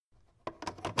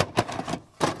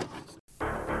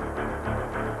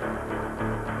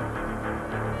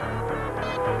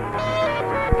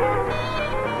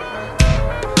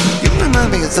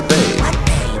me it's a babe.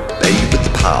 Babe with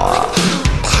the power.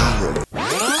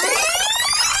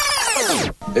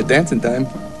 It's dancing time.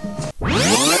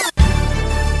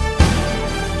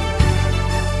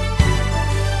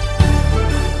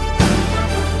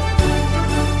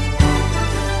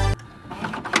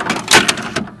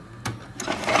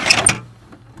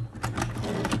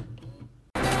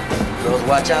 Girls,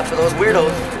 watch out for those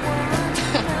weirdos.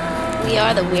 We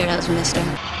are the weirdos, mister.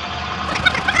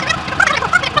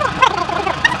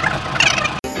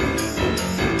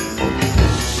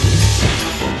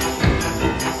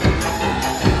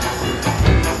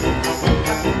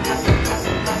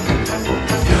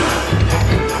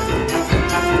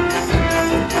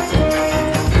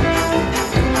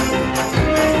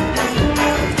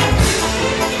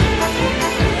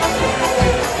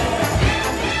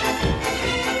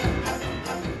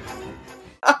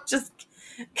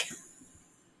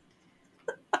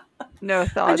 No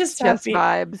thoughts, just just happy.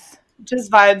 vibes.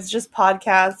 Just vibes, just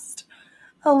podcast.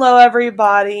 Hello,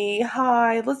 everybody.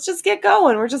 Hi. Let's just get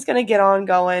going. We're just gonna get on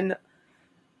going.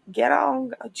 Get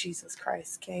on. Oh, Jesus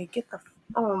Christ, Kay. Get the.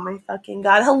 Oh my fucking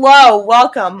God. Hello.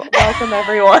 Welcome,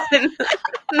 everyone.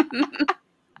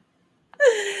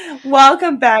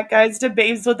 Welcome back, guys, to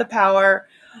Babes with the Power.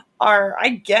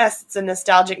 I guess it's a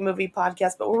nostalgic movie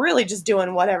podcast, but we're really just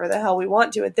doing whatever the hell we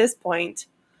want to at this point.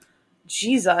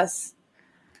 Jesus.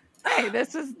 Hey,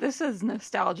 this is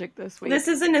nostalgic this week. This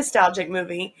is a nostalgic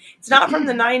movie. It's not from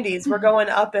the 90s. We're going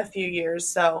up a few years,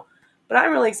 so. But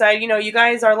I'm really excited. You know, you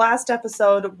guys, our last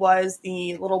episode was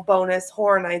the little bonus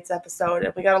Horror Nights episode,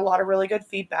 and we got a lot of really good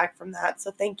feedback from that, so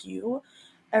thank you,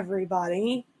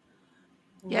 everybody.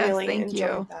 Yes, really thank enjoyed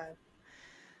you. that.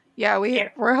 Yeah,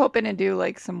 we're hoping to do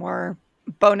like some more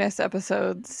bonus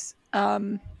episodes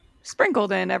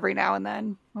sprinkled in every now and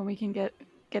then when we can get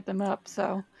them up.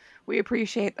 So we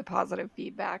appreciate the positive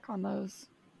feedback on those.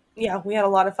 Yeah, we had a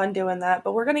lot of fun doing that,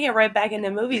 but we're going to get right back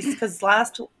into movies because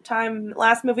last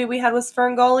movie we had was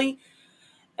Ferngully,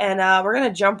 and we're going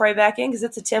to jump right back in because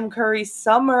it's a Tim Curry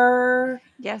summer.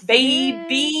 Yes,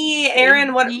 baby.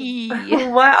 Aaron, baby.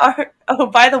 Oh,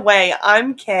 by the way,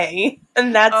 I'm Kay,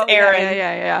 and that's Aaron.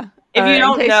 Yeah. If you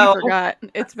don't in case know, you forgot,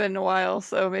 it's been a while,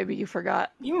 so maybe you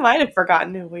forgot. You might have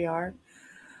forgotten who we are.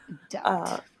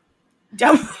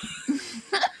 Don't.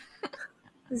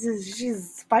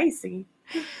 She's spicy.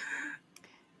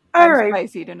 I'm All right.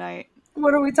 spicy tonight.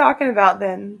 What are we talking about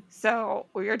then? So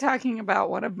we are talking about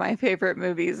one of my favorite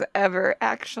movies ever,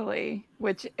 actually,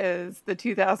 which is the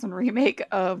 2000 remake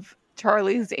of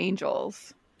Charlie's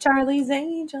Angels. Charlie's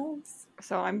Angels.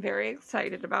 So I'm very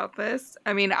excited about this.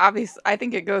 I mean, obviously, I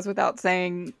think it goes without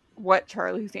saying what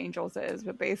Charlie's Angels is,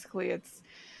 but basically it's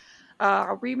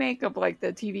a remake of like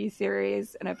the TV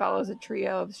series, and it follows a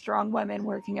trio of strong women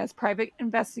working as private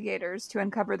investigators to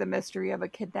uncover the mystery of a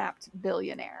kidnapped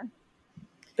billionaire.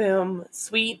 Boom.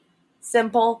 Sweet.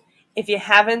 Simple. If you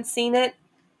haven't seen it,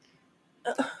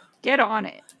 get on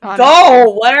it.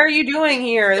 Go! What are you doing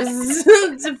here? This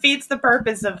defeats the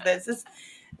purpose of this.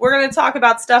 We're going to talk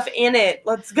about stuff in it.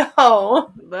 Let's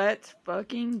go. Let's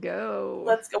fucking go.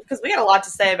 Let's go. Because we got a lot to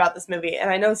say about this movie.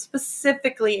 And I know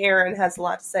specifically Aaron has a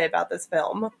lot to say about this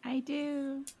film. I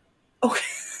do. Okay.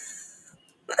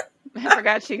 I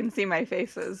forgot she can see my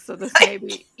faces. So this may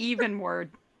be even more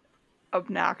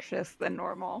obnoxious than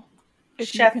normal.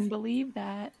 If you can believe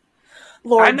that.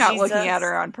 Lord I'm not Jesus. looking at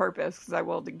her on purpose because I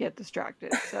will get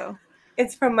distracted. So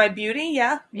it's from my beauty,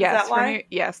 yeah? Yes, is that why?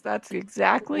 Yes, that's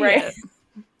exactly right. it.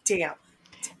 Damn.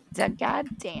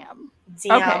 Goddamn.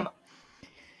 Damn. Okay.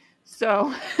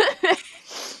 So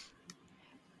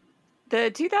the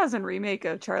 2000 remake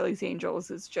of Charlie's Angels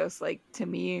is just like, to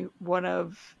me, one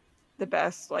of the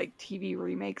best like TV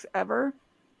remakes ever.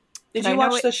 Did you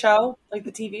watch the show? Like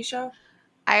the TV show?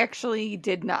 I actually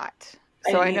did not.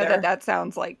 So I know that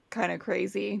sounds like kind of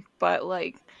crazy, but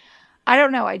like, I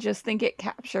don't know. I just think it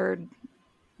captured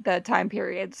the time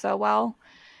period so well.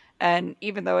 And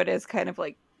even though it is kind of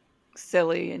like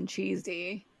silly and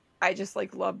cheesy, I just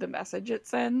like love the message it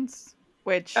sends,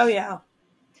 which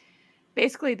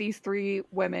basically these three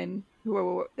women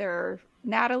they're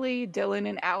Natalie, Dylan,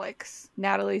 and Alex.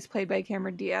 Natalie's played by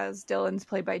Cameron Diaz. Dylan's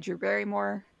played by Drew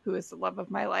Barrymore, who is the love of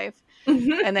my life.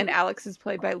 And then Alex is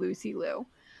played by Lucy Liu.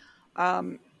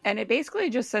 And it basically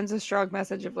just sends a strong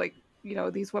message of like, you know,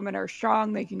 these women are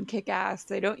strong, they can kick ass,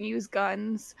 they don't use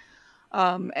guns,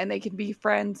 and they can be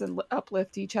friends and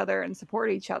uplift each other and support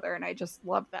each other. And I just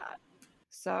love that.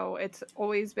 So it's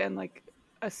always been like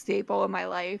a staple in my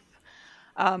life.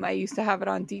 I used to have it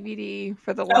on DVD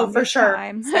for the longest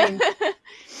time. Same.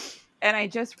 And I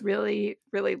just really,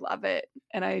 really love it.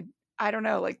 And I I don't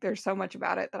know, like there's so much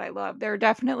about it that I love. There are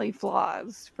definitely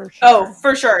flaws for sure. Oh,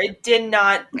 for sure. It did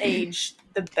not age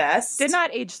the best. Did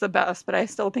not age the best, but I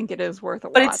still think it is worth a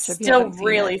watch. But it's still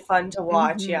really fun to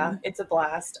watch. Mm-hmm. Yeah, it's a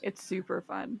blast. It's super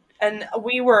fun. And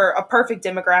we were a perfect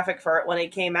demographic for it when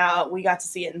it came out. We got to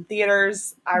see it in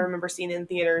theaters. I remember seeing it in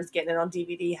theaters, getting it on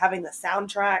DVD, having the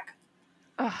soundtrack.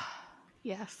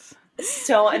 Yes.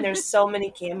 And there's so many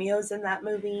cameos in that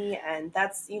movie, and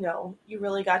that's, you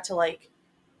really got to like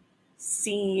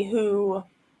see who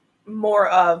more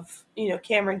of,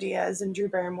 Cameron Diaz and Drew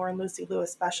Barrymore and Lucy Liu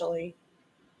especially.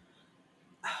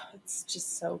 It's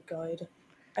just so good.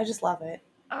 I just love it.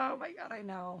 Oh my god, I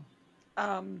know.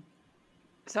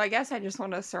 So I guess I just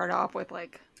want to start off with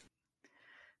like,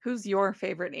 who's your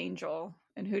favorite angel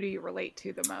and who do you relate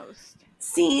to the most?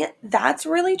 See, that's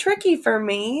really tricky for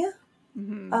me.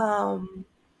 Mm-hmm.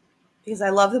 Because I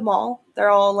love them all. They're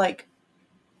all like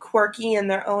quirky in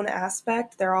their own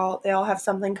aspect. They all have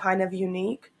something kind of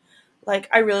unique. Like,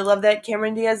 I really love that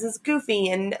Cameron Diaz is goofy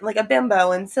and like a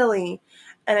bimbo and silly.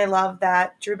 And I love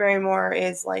that Drew Barrymore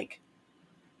is like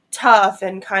tough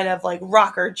and kind of like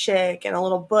rocker chick and a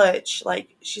little butch.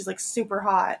 Like, she's like super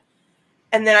hot.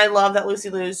 And then I love that Lucy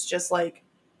Liu's just like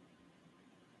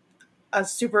a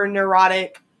super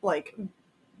neurotic, like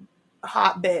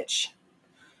hot bitch.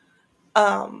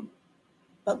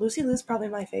 But Lucy Liu's probably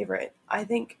my favorite. I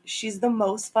think she's the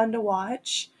most fun to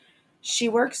watch. She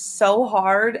works so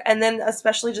hard. And then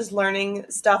especially just learning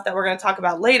stuff that we're going to talk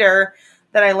about later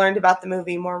that I learned about the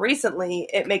movie more recently,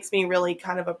 it makes me really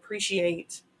kind of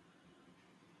appreciate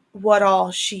what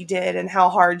all she did and how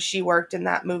hard she worked in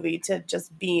that movie to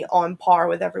just be on par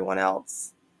with everyone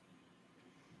else.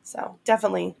 So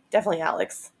definitely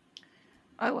Alex.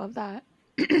 I love that.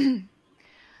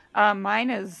 Mine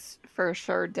is for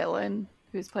sure Dylan,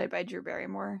 who's played by Drew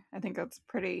Barrymore. I think that's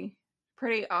pretty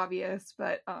obvious,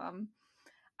 but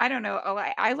I don't know.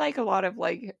 I like a lot of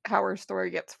like how her story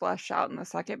gets fleshed out in the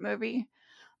second movie,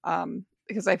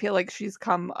 because I feel like she's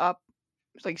come up,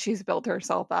 like she's built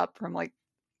herself up from like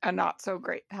a not so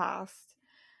great past,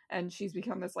 and she's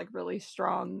become this like really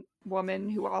strong woman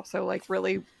who also like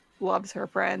really loves her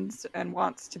friends and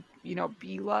wants to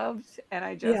be loved. And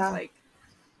I just like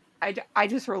I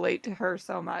just relate to her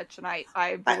so much, and I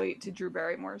relate to Drew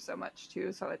Barrymore so much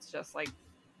too. So it's just like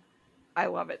I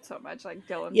love it so much. Like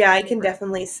Dylan. Yeah, I can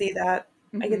definitely see that.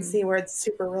 Mm-hmm. I can see where it's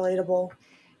super relatable.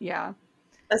 Yeah.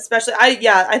 Especially,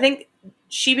 I think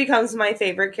she becomes my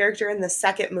favorite character in the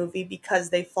second movie because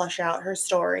they flesh out her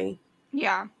story.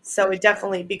 Yeah. So it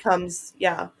definitely becomes,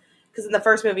 because in the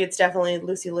first movie it's definitely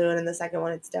Lucy Liu, and in the second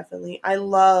one it's definitely, I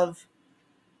love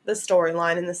the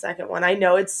storyline in the second one. I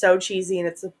know it's so cheesy and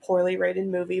it's a poorly rated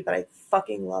movie, but I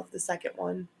fucking love the second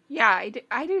one. Yeah,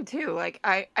 I do too. Like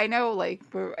I know like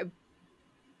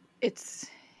it's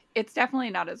definitely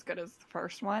not as good as the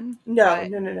first one.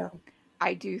 No.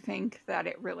 I do think that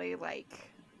it really like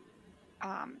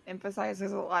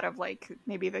emphasizes a lot of like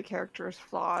maybe the character's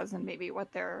flaws and maybe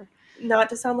what they're, not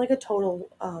to sound like a total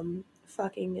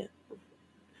fucking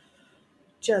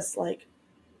just like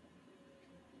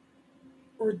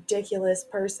ridiculous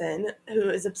person who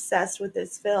is obsessed with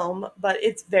this film, but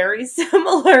it's very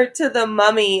similar to The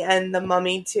Mummy and The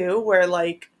Mummy 2, where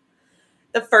like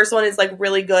the first one is like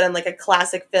really good and like a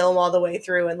classic film all the way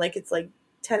through, and like it's like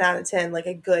 10 out of 10, like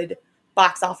a good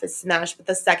box office smash. But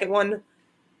the second one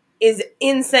is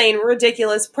insane,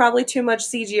 ridiculous, probably too much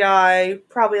CGI,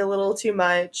 probably a little too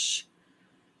much,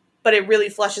 but it really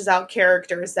fleshes out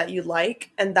characters that you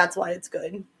like, and that's why it's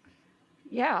good.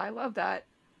 Yeah, I love that.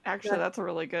 Actually, that's a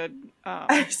really good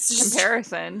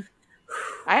comparison.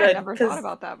 I had never thought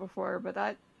about that before, but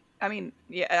I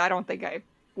don't think I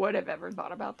would have ever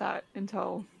thought about that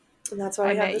until and that's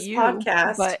why we have this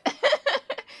podcast. But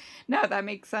no, that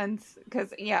makes sense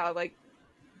because like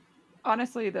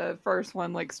honestly, the first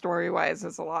one, like story-wise,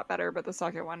 is a lot better, but the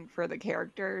second one, for the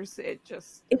characters,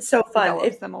 it's so fun.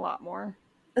 Develops them a lot more.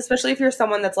 Especially if you're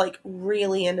someone that's like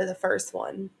really into the first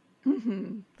one.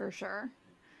 Mm-hmm, for sure.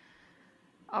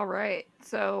 All right,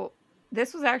 so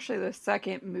this was actually the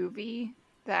second movie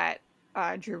that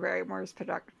Drew Barrymore's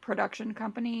production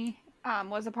company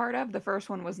was a part of. The first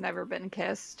one was Never Been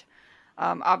Kissed.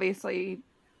 Obviously,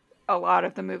 a lot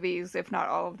of the movies, if not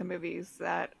all of the movies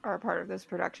that are part of this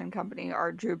production company,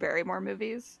 are Drew Barrymore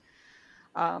movies.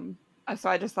 So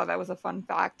I just thought that was a fun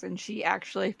fact, and she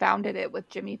actually founded it with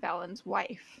Jimmy Fallon's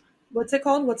wife. What's it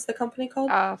called? What's the company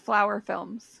called? Flower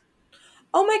Films.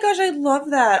 Oh my gosh, I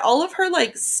love that. All of her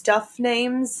like stuff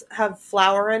names have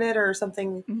flower in it or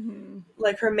something. Mm-hmm.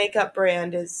 Like her makeup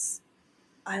brand is,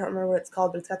 I don't remember what it's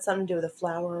called, but it's got something to do with a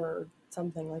flower or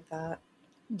something like that.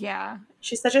 Yeah.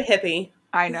 She's such a hippie.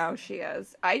 I know she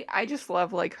is. I just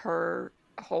love like her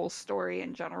whole story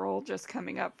in general, just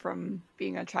coming up from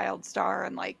being a child star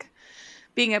and like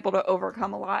being able to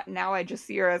overcome a lot. And now I just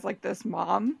see her as like this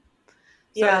mom.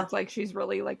 So it's like she's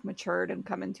really like matured and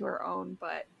come into her own.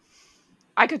 But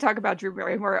I could talk about Drew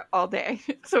Barrymore all day.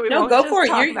 So we won't go just for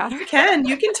talk it. about her.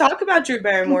 You can talk about Drew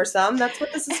Barrymore some. That's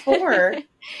what this is for.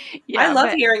 Yeah, I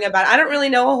love hearing about it. I don't really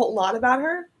know a whole lot about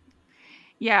her.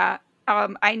 Yeah.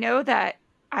 I know that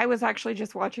I was actually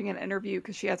just watching an interview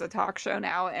because she has a talk show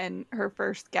now, and her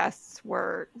first guests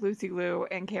were Lucy Liu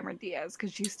and Cameron Diaz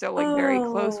because she's still like very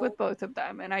close with both of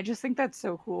them. And I just think that's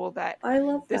so cool that I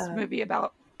love this movie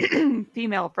about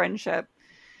female friendship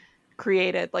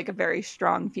created like a very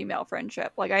strong female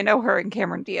friendship. Like I know her and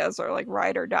Cameron Diaz are like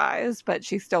ride or dies, but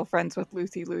she's still friends with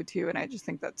Lucy Liu too, and I just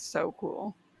think that's so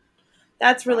cool.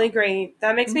 That's really great.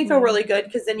 That makes me feel really good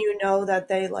because then you know that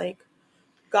they like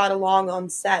got along on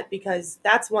set, because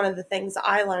that's one of the things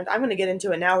I learned. I'm going to get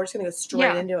into it now. We're just going to go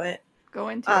straight into it. Go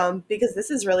into it. Because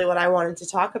this is really what I wanted to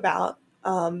talk about.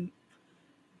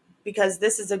 Because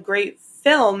this is a great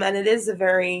film, and it is a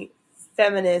very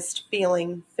feminist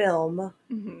feeling film.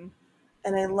 Mm-hmm.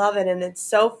 And I love it, and it's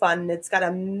so fun. It's got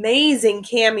amazing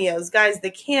cameos. Guys,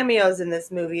 the cameos in this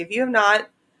movie, if you have not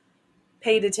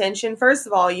paid attention, first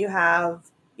of all, you have,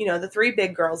 the three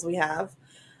big girls we have.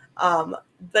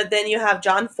 But then you have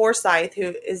John Forsythe,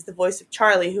 who is the voice of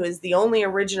Charlie, who is the only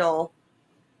original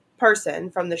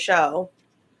person from the show.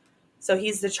 So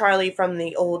he's the Charlie from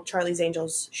the old Charlie's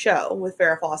Angels show with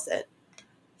Farrah Fawcett.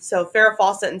 So Farrah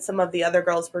Fawcett and some of the other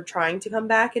girls were trying to come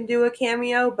back and do a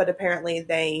cameo, but apparently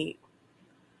they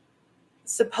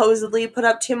supposedly put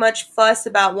up too much fuss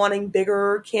about wanting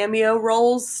bigger cameo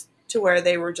roles to where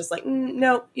they were just like,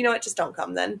 no, you know what, just don't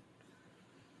come then.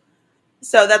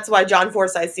 So that's why John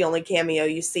Forsythe's the only cameo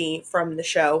you see from the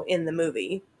show in the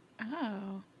movie.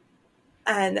 Oh.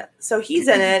 And so he's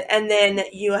in it. And then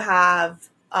you have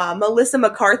Melissa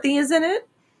McCarthy is in it.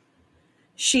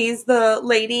 She's the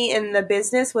lady in the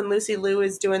business when Lucy Liu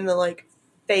is doing the like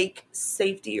fake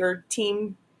safety or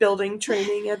team building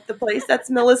training at the place. That's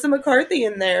Melissa McCarthy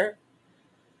in there.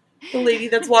 The lady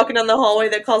that's walking down the hallway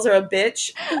that calls her a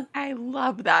bitch. I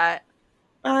love that.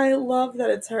 I love that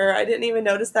it's her. I didn't even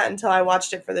notice that until I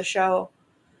watched it for the show.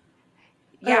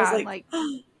 Yeah, I was like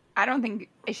I don't think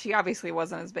she obviously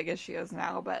wasn't as big as she is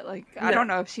now, but like I don't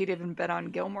know if she'd even been on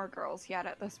Gilmore Girls yet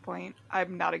at this point.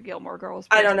 I'm not a Gilmore Girls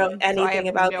person, I don't know anything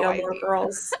about no Gilmore idea.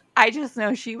 Girls. I just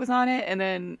know she was on it, and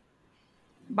then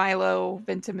Milo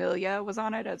Ventimiglia was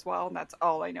on it as well, and that's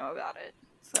all I know about it.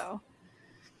 So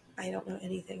I don't know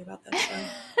anything about that show.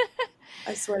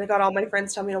 I swear to God, all my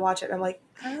friends tell me to watch it, and I'm like,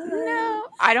 no,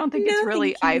 I don't think it's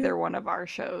really either one of our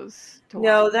shows.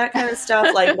 No, that kind of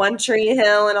stuff, like One Tree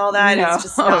Hill and all that, is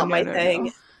just not my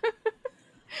thing.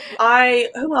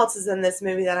 Who else is in this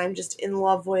movie that I'm just in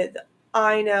love with?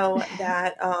 I know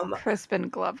that Crispin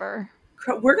Glover.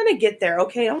 We're gonna get there,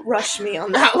 okay? Don't rush me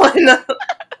on that one.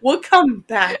 We'll come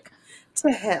back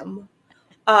to him.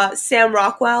 Sam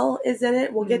Rockwell is in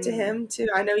it. We'll get to him too.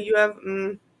 I know you have.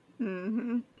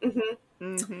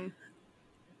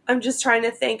 I'm just trying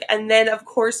to think, and then of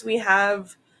course we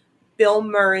have Bill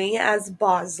Murray as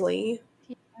Bosley.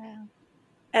 Yeah.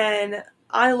 And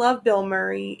I love Bill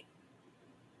Murray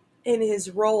in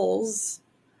his roles,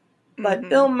 but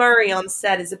Bill Murray on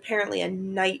set is apparently a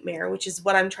nightmare, which is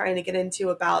what I'm trying to get into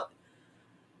about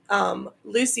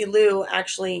Lucy Liu.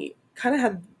 Actually kind of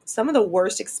had some of the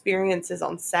worst experiences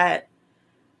on set,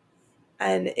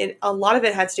 and a lot of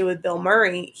it had to do with Bill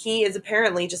Murray. He is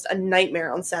apparently just a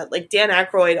nightmare on set. Like Dan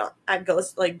Aykroyd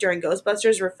during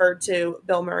Ghostbusters referred to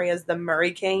Bill Murray as the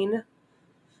Murray-cane,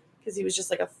 because he was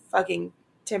just like a fucking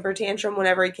temper tantrum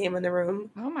whenever he came in the room.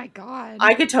 Oh my God.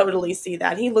 I could totally see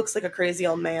that. He looks like a crazy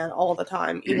old man all the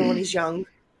time, even when he's young.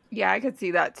 Yeah, I could see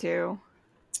that too.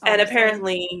 And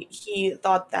apparently he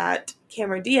thought that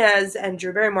Cameron Diaz and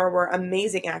Drew Barrymore were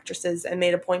amazing actresses and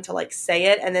made a point to like say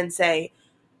it and then say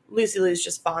Lucy Liu's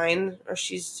just fine, or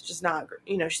she's just not,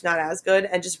 she's not as good,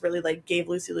 and just really like gave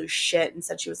Lucy Liu shit and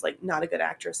said she was like not a good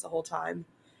actress the whole time.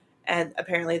 And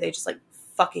apparently they just like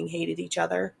fucking hated each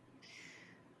other.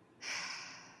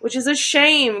 Which is a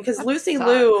shame, because Lucy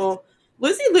Liu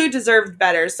deserved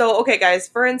better. So, okay, guys,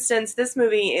 for instance, this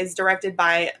movie is directed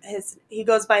by he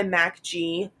goes by Mac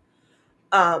G.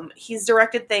 He's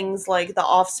directed things like The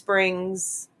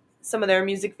Offspring's, some of their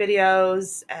music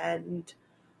videos, and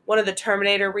one of the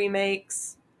Terminator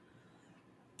remakes.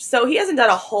 So he hasn't done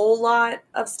a whole lot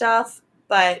of stuff,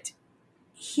 but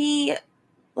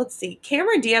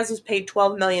Cameron Diaz was paid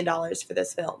 $12 million for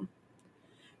this film.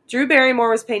 Drew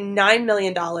Barrymore was paid $9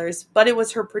 million, but it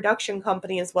was her production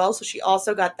company as well, so she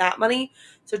also got that money.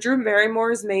 So Drew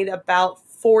Barrymore's made about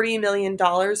 $40 million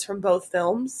from both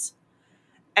films.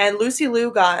 And Lucy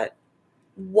Liu got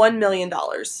 $1 million.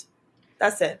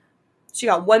 That's it. She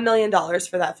got $1 million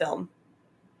for that film.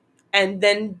 And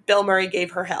then Bill Murray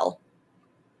gave her hell.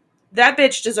 That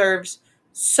bitch deserves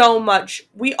so much.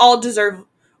 We all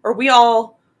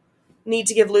need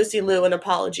to give Lucy Liu an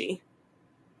apology.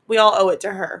 We all owe it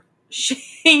to her.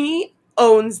 She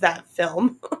owns that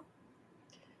film.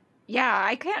 Yeah,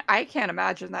 I can't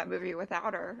imagine that movie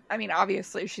without her. I mean,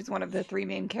 obviously she's one of the 3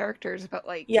 main characters, but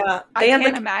like, yeah, I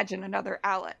can't imagine another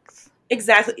Alex.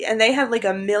 Exactly, and they had like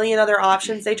a million other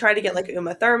options. They tried to get like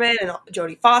Uma Thurman and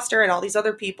Jodie Foster and all these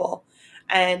other people,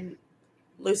 and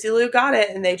Lucy Liu got it,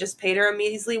 and they just paid her a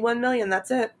measly $1 million.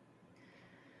 That's it.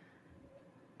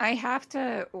 I have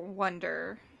to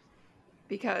wonder,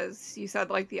 because you said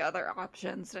like the other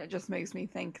options, and it just makes me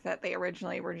think that they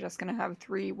originally were just going to have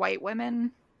 3 white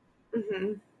women.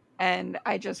 Mm-hmm. And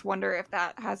I just wonder if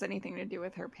that has anything to do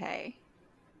with her pay.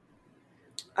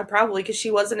 Probably, because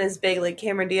she wasn't as big. Like,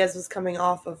 Cameron Diaz was coming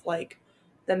off of, like,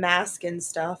 The Mask and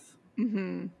stuff.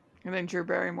 Mm-hmm. And then Drew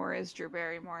Barrymore is Drew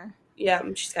Barrymore. Yeah,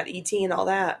 she's got E.T. and all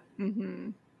that. Mm-hmm.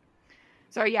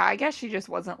 So, yeah, I guess she just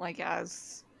wasn't, like,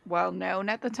 as well known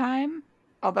at the time.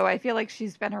 Although I feel like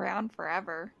she's been around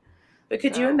forever. But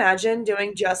could you imagine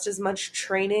doing just as much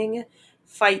training,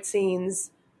 fight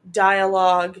scenes,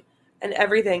 dialogue, and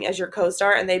everything as your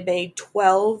co-star, and they made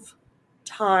 12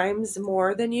 times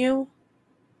more than you?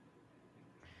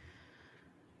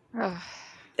 Ugh,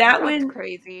 that would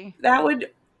crazy. That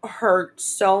would hurt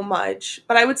so much.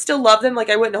 But I would still love them. Like,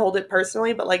 I wouldn't hold it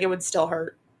personally, but like, it would still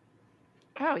hurt.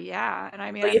 Oh yeah, and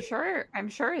I mean, I'm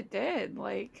sure it did.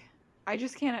 Like, I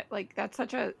just can't. Like, that's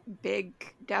such a big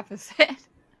deficit.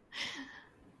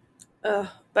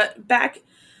 But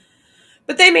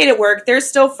they made it work. They're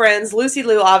still friends. Lucy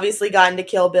Liu obviously got into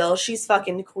Kill Bill. She's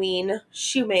fucking queen.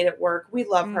 She made it work. We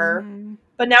love her.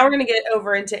 But now we're going to get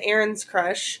over into Aaron's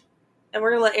crush. And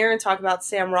we're going to let Aaron talk about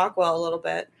Sam Rockwell a little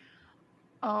bit.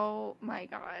 Oh my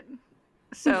god.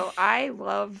 So I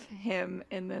love him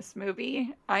in this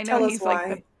movie. I know Tell he's us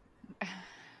why.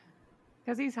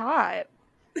 because he's hot.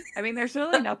 I mean, there's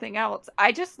really nothing else.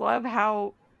 I just love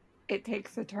how it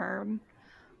takes a turn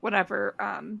whenever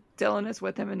Dylan is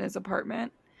with him in his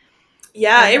apartment.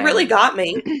 Yeah, it really got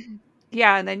me.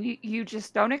 Yeah, and then you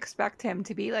just don't expect him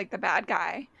to be like the bad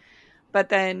guy. But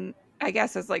then I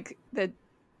guess as like the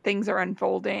things are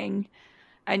unfolding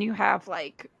and you have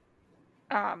like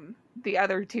the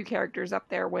other 2 characters up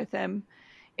there with him,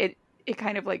 it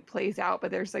kind of like plays out.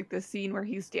 But there's like this scene where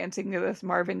he's dancing to this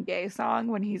Marvin Gaye song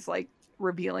when he's like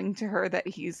revealing to her that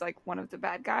he's like one of the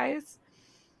bad guys.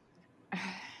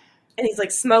 And he's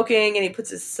like smoking and he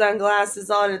puts his sunglasses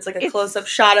on and it's like a close-up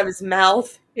shot of his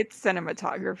mouth. It's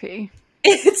cinematography.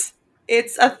 It's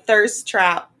a thirst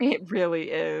trap. It really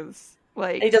is.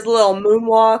 Like, and he does a little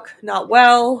moonwalk. Not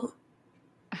well.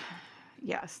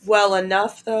 Yes. Well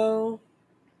enough though.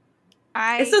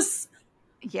 I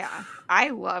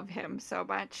love him so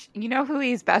much. You know who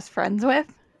he's best friends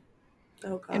with?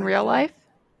 Oh God. In real life?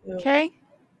 Who? Okay.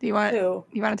 Do you want to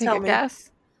take Tell a me.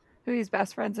 guess? Who he's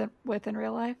best friends with in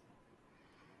real life?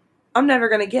 I'm never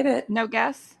going to get it. No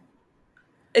guess?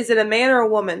 Is it a man or a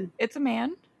woman? It's a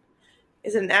man.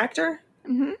 Is it an actor?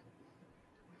 Mm-hmm.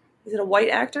 Is it a white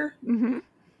actor? Mm-hmm.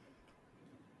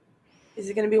 Is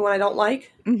it going to be one I don't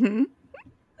like? Mm-hmm.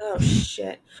 Oh,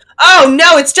 shit. Oh,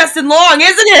 no, it's Justin Long,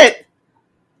 isn't it?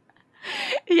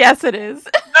 Yes, it is.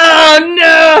 Oh,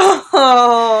 no.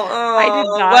 Oh, I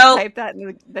did not type that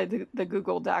in the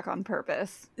Google Doc on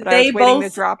purpose. But I was waiting to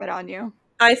drop it on you.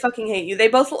 I fucking hate you. They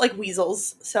both look like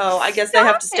weasels, so I guess they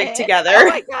have to stick together. Oh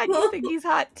my God, you think he's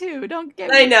hot too? Don't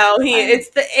get me. I know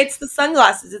it's the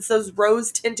sunglasses. It's those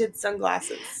rose tinted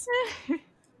sunglasses.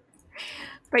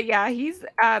 But yeah, he's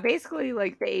basically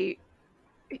like they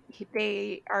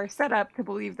are set up to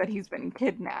believe that he's been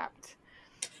kidnapped,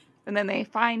 and then they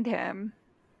find him,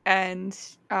 and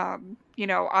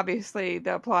obviously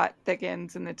the plot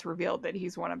thickens and it's revealed that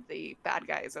he's one of the bad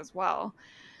guys as well.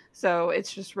 So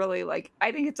it's just really like,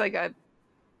 I think it's like a,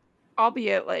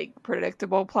 albeit like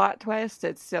predictable plot twist,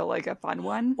 it's still like a fun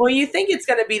one. Well, you think it's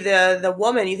going to be the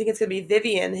woman, you think it's going to be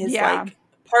Vivian, his like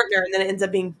partner, and then it ends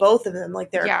up being both of them,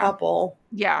 like they're a couple.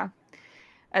 Yeah.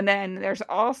 And then there's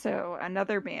also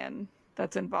another man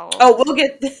that's involved. Oh, we'll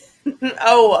get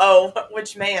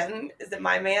which man? Is it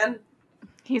my man?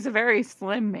 He's a very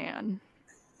slim man.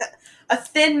 A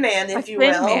thin man, if you will.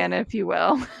 A thin man, if you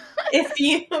will. If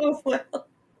you will.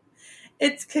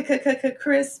 It's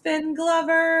Crispin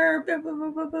Glover.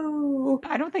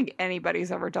 I don't think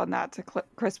anybody's ever done that to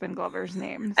Crispin Glover's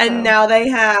name. So. And now they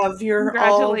have. You're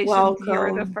all welcome.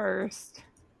 You're the first.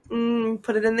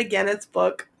 Put it in the Guinness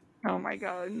book. Oh my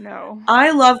god, no.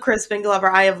 I love Crispin Glover.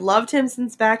 I have loved him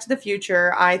since Back to the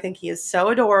Future. I think he is so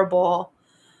adorable.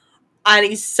 And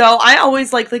he's so... I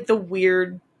always like the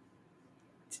weird,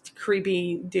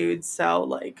 creepy dudes. So,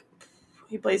 like,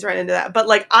 he plays right into that. But,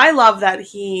 like, I love that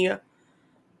he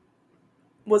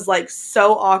was, like,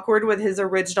 so awkward with his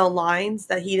original lines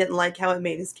that he didn't like how it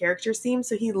made his character seem.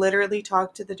 So he literally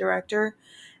talked to the director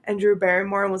and Drew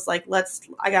Barrymore and was like,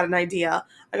 I got an idea.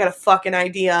 I got a fucking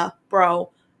idea,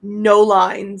 bro. No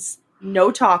lines, no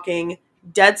talking,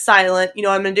 dead silent. You know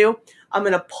what I'm going to do? I'm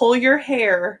going to pull your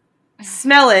hair,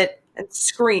 smell it, and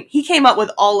scream. He came up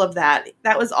with all of that.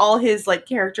 That was all his, like,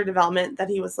 character development that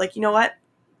he was like, you know what?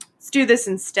 Let's do this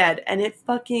instead. And it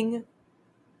fucking...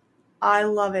 I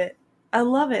love it. I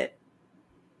love it.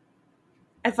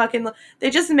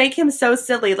 They just make him so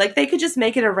silly. Like, they could just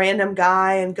make it a random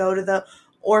guy and go to the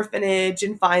orphanage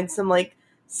and find some, like,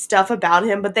 stuff about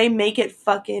him, but they make it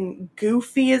fucking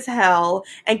goofy as hell.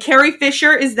 And Carrie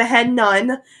Fisher is the head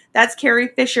nun. That's Carrie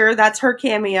Fisher. That's her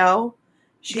cameo.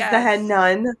 She's the head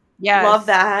nun. Yes. Love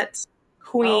that.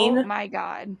 Queen. Oh my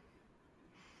god.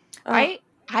 I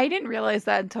didn't realize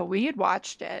that until we had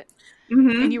watched it.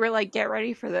 Mm-hmm. And you were like, get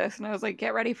ready for this. And I was like,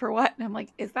 get ready for what? And I'm like,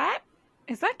 is that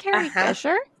Carrie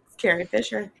Fisher? It's Carrie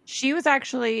Fisher. She was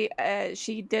actually,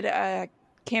 she did a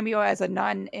cameo as a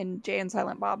nun in Jay and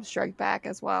Silent Bob Strike Back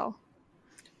as well.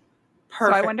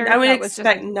 Perfect. So I wonder. I would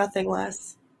expect nothing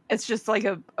less. It's just like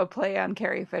a play on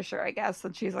Carrie Fisher, I guess,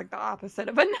 and she's like the opposite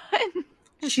of a nun.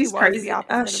 She's crazy.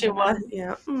 She was.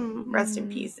 Yeah. Rest in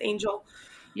peace, Angel.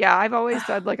 Yeah, I've always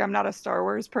said, like, I'm not a Star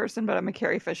Wars person, but I'm a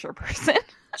Carrie Fisher person.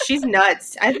 She's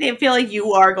nuts. I feel like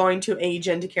you are going to age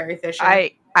into Carrie Fisher.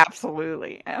 I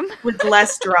absolutely am. With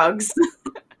less drugs.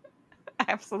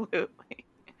 Absolutely.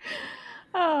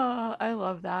 Oh, I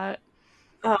love that.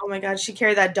 Oh my god, she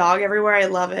carried that dog everywhere. I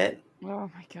love it.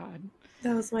 Oh my god.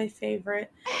 That was my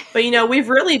favorite. But, you know, we've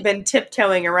really been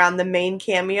tiptoeing around the main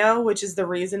cameo, which is the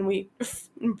reason we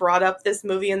brought up this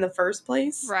movie in the first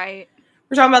place. Right.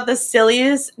 We're talking about the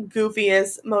silliest,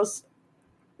 goofiest, most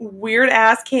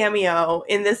weird-ass cameo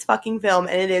in this fucking film,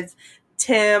 and it is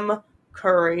Tim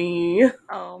Curry.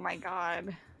 Oh my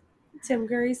god. Tim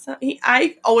Curry.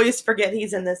 I always forget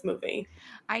he's in this movie.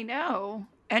 I know.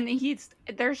 And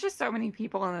there's just so many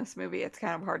people in this movie, it's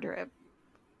kind of hard to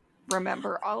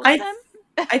remember all of them.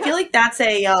 I feel like that's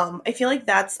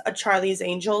a Charlie's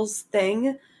Angels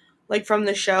thing, like from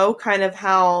the show, kind of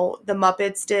how the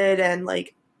Muppets did, and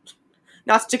like,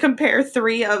 not to compare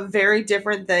three of very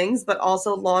different things, but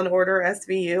also Law and Order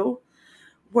SVU,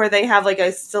 where they have like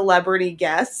a celebrity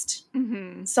guest.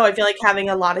 Mm-hmm. So I feel like having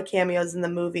a lot of cameos in the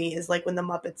movie is like when the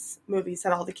Muppets movies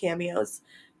had all the cameos,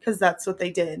 because that's what they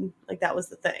did. Like, that was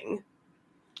the thing.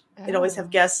 They'd always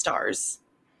have guest stars.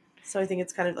 So I think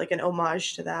it's kind of like an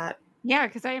homage to that. Yeah,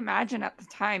 because I imagine at the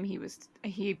time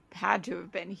he had to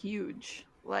have been huge.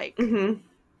 Like,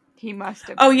 he must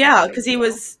have. Oh yeah, because it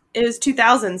was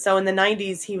 2000, so in the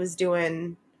 90s he was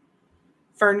doing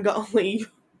Fern Gully.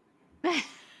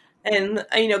 And,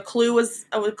 you know, Clue is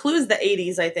the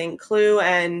 80s, I think. Clue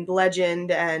and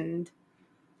Legend and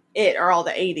It are all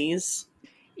the 80s.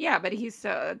 Yeah, but he's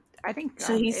still, I think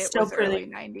so he's still pretty early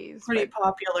 90s. Pretty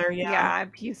popular, yeah. Yeah,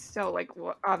 he's still, like,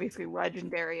 obviously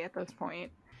legendary at this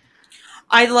point.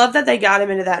 I love that they got him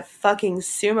into that fucking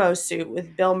sumo suit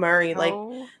with Bill Murray. Like,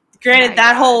 granted,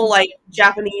 that whole, like,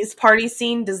 Japanese party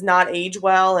scene does not age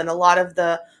well, and a lot of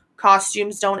the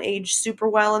costumes don't age super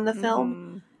well in the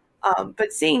film.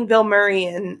 But seeing Bill Murray,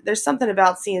 and there's something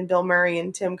about seeing Bill Murray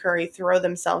and Tim Curry throw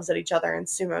themselves at each other in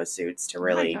sumo suits to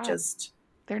really just...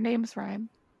 Their names rhyme.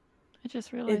 I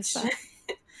just realized that.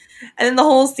 And then the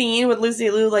whole scene with Lucy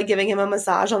Liu, like, giving him a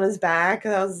massage on his back.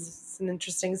 That was an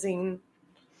interesting scene.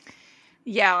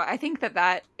 Yeah, I think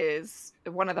that is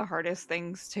one of the hardest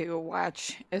things to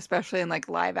watch, especially in, like,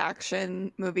 live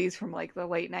action movies from, like, the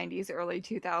late 90s, early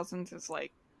 2000s, is,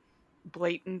 like,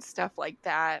 blatant stuff like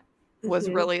that was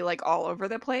really, like, all over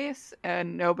the place,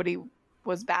 and nobody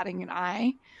was batting an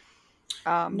eye.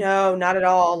 No, not at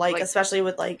all. Like, especially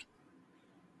with, like,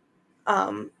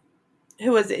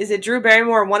 who is it? Is it Drew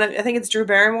Barrymore? I think it's Drew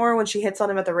Barrymore when she hits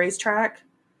on him at the racetrack.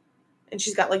 And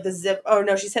she's got, like, the zip... Oh,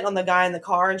 no, she's hitting on the guy in the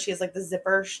car, and she has, like, the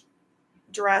zipper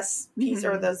dress piece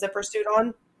or the zipper suit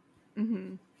on.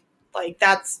 Mm-hmm. Like,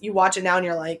 that's... You watch it now, and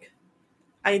you're like...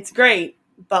 It's great,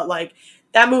 but, like,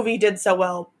 that movie did so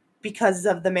well because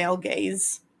of the male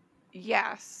gaze.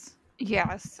 Yes.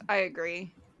 Yes, I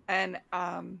agree. And,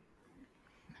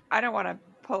 I don't want to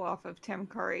pull off of Tim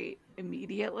Curry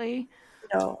immediately.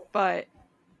 No. But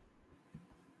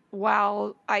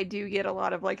while I do get a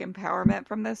lot of like empowerment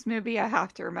from this movie, I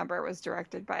have to remember it was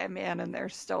directed by a man, and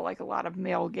there's still like a lot of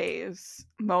male gaze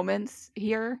moments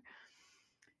here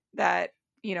that,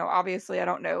 you know, obviously I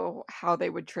don't know how they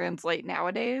would translate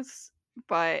nowadays,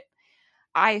 but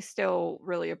I still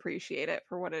really appreciate it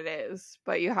for what it is.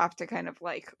 But you have to kind of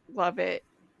like love it,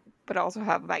 but also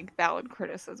have like valid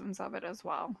criticisms of it as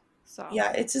well. So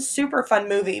Yeah, it's a super fun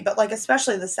movie, but like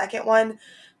especially the second one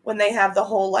when they have the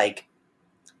whole like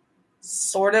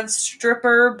sort of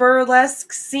stripper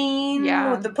burlesque scene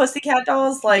with the Pussycat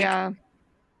Dolls, like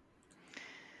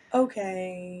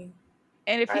okay.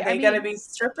 And if are they gonna be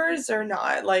strippers or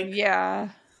not? Like yeah,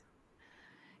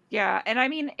 and I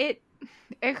mean it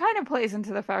kind of plays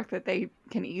into the fact that they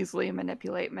can easily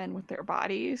manipulate men with their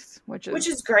bodies, which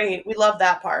is great. We love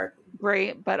that part.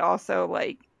 Great, but also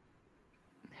like,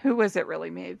 who was it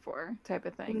really made for, type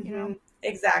of thing, you know?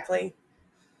 Exactly.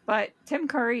 But Tim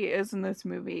Curry is in this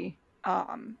movie.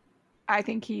 I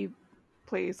think he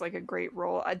plays like a great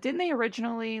role. Didn't they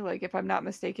originally, like, if I'm not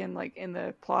mistaken, like in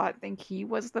the plot, think he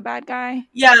was the bad guy?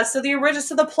 Yeah. So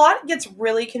the plot gets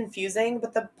really confusing,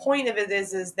 but the point of it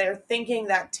is they're thinking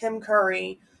that Tim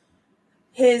Curry,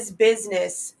 his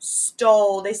business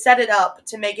stole. They set it up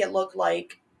to make it look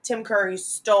like Tim Curry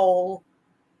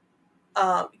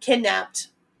kidnapped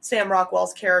Sam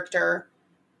Rockwell's character,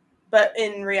 but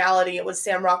in reality it was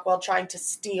Sam Rockwell trying to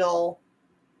steal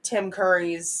Tim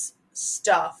Curry's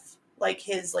stuff, like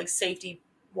his like safety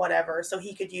whatever, so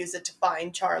he could use it to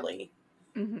find Charlie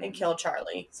and kill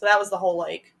Charlie. So that was the whole,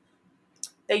 like,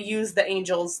 they used the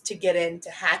angels to get in, to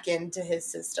hack into his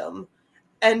system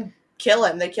and kill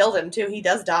him. They killed him too. He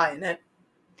does die in it.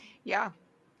 Yeah.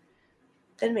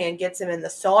 That man gets him in the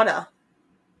sauna.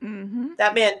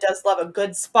 That man does love a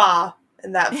good spa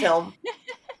in that film.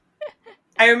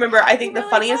 I remember, I think the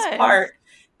funniest part,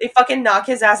 they fucking knock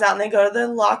his ass out and they go to the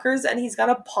lockers and he's got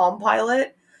a Palm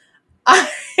Pilot.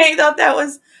 I thought that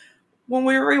was, when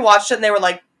we rewatched it and they were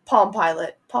like, Palm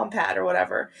Pilot, Palm Pad or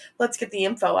whatever, let's get the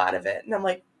info out of it. And I'm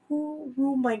like,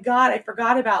 oh my God, I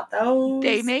forgot about those.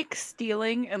 They make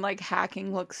stealing and like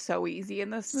hacking look so easy in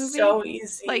this movie. So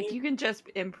easy. Like you can just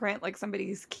imprint like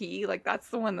somebody's key. Like that's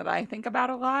the one that I think about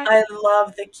a lot. I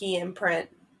love the key imprint.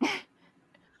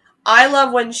 I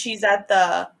love when she's at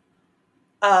the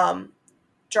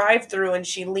drive-through and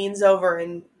she leans over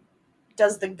and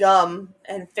does the gum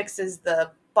and fixes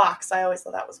the box. I always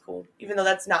thought that was cool, even though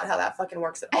that's not how that fucking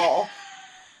works at all.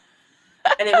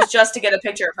 And it was just to get a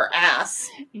picture of her ass.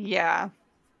 Yeah.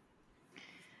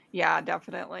 Yeah,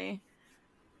 definitely.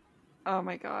 Oh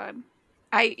my God.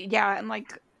 And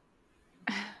like,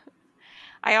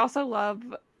 I also love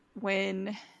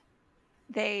when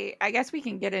I guess we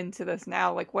can get into this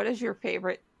now. Like, what is your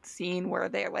favorite scene where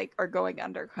they like are going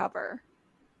undercover?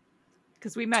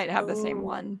 Because we might have the same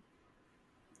one.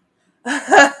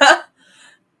 I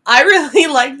really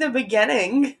like the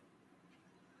beginning.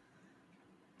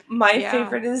 My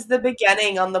favorite is the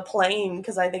beginning on the plane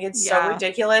because I think it's so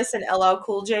ridiculous and LL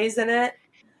Cool J's in it.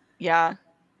 Yeah.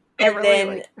 And really, then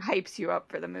like, hypes you up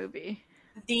for the movie.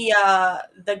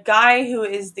 The guy who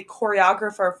is the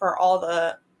choreographer for all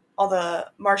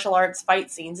the martial arts fight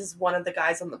scenes is one of the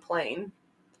guys on the plane.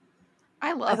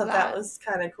 I thought that was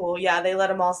kind of cool. Yeah, they let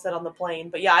them all sit on the plane.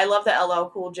 But yeah, I love the LL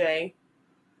Cool J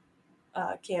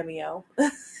cameo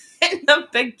in the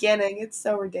beginning. It's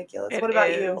so ridiculous. What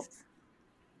about you?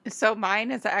 So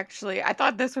mine is actually, I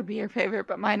thought this would be your favorite,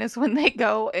 but mine is when they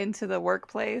go into the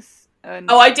workplace. And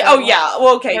yeah.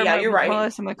 Well, okay, yeah, you're right.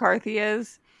 Melissa McCarthy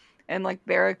is, and like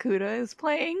Barracuda is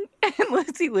playing, and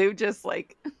Lucy Liu just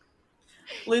like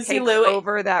takes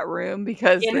over that room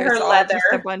because in there's her all leather. just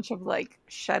a bunch of like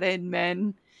shut-in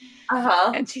men.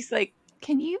 And she's like,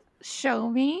 "Can you show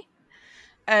me?"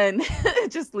 And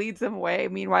it just leads them away.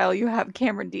 Meanwhile, you have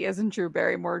Cameron Diaz and Drew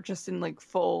Barrymore just in like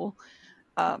full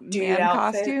man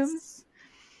costumes,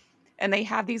 and they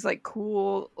have these like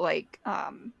cool like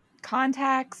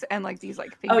contacts and like these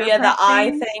like fingerprint the eye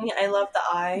things. thing. I love the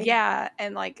eye. Yeah,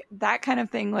 and like that kind of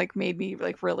thing like made me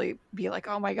like really be like,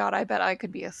 oh my God, I bet I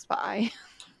could be a spy.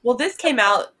 Well, this came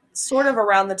out sort of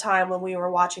around the time when we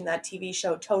were watching that TV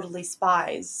show Totally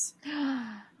Spies.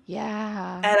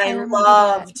 Yeah. And I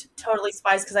loved Totally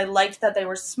Spies because I liked that they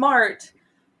were smart,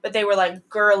 but they were like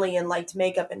girly and liked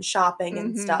makeup and shopping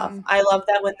and stuff. I love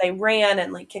that when they ran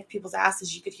and like kicked people's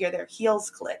asses, you could hear their heels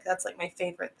click. That's like my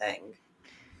favorite thing.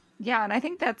 Yeah, and I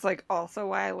think that's like also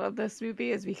why I love this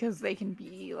movie is because they can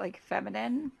be like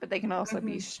feminine, but they can also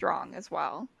be strong as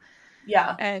well.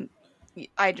 Yeah. And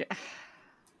I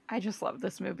just love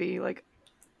this movie. Like,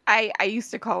 I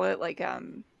used to call it like a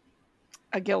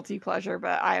guilty pleasure,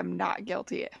 but I am not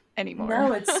guilty anymore.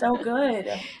 No, it's so good.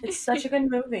 It's such a good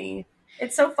movie.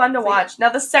 It's so fun to watch. Now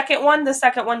the second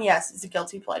one, yes, is a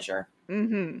guilty pleasure.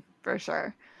 Mm-hmm. For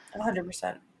sure.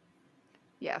 100%.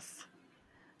 Yes.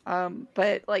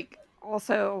 But like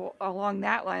also along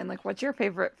that line, like what's your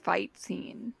favorite fight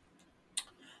scene?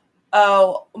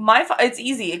 Oh, it's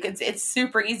easy. It's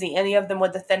super easy. Any of them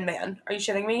with the Thin Man. Are you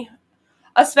shitting me?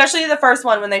 Especially the first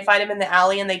one when they find him in the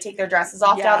alley and they take their dresses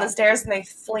off down the stairs and they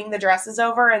fling the dresses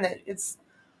over and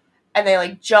and they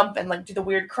like jump and like do the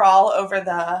weird crawl over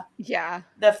the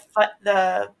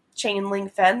chain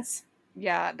link fence.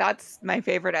 Yeah, that's my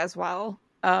favorite as well.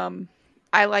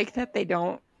 I like that they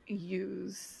don't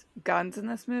use guns in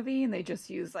this movie and they just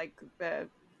use like the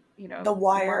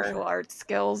wire martial arts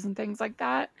skills and things like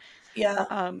that.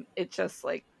 Yeah. It's just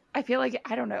like I feel like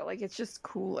I don't know, like it's just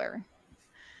cooler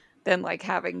than like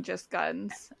having just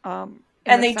guns. And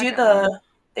they do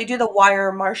the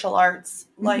wire martial arts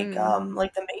like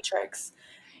the Matrix.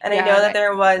 And I know that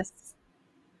there was.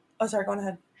 Oh, sorry. Go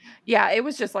ahead. Yeah, it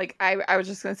was just like I was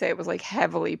just gonna say it was like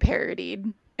heavily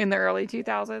parodied in the early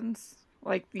 2000s.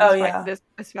 Like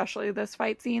especially this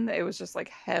fight scene, it was just like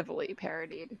heavily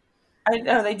parodied. I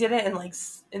know they did it in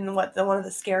one of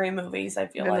the Scary movies. I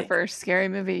feel like the first Scary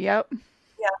movie. Yep.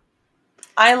 Yeah,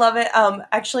 I love it.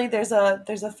 Actually, there's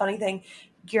a funny thing.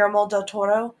 Guillermo del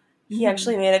Toro. He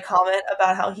actually made a comment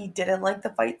about how he didn't like the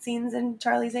fight scenes in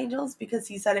Charlie's Angels because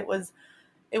he said it was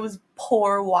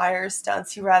poor wire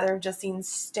stunts. He'd rather have just seen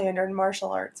standard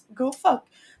martial arts. Go fuck.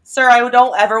 Sir, I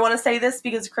don't ever want to say this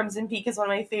because Crimson Peak is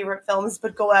one of my favorite films,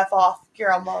 but go F off,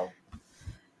 Guillermo.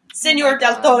 Senor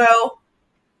del Toro.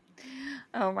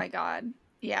 Oh my god.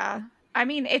 Yeah. I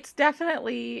mean, it's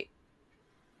definitely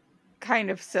kind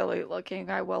of silly looking,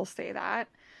 I will say that.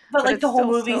 But like the whole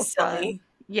movie's silly. Fun.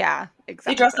 Yeah,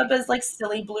 exactly. They dress up as like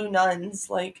silly blue nuns,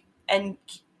 like, and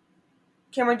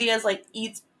Cameron Diaz like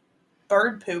eats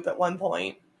bird poop at one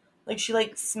point. Like she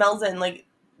like smells it and like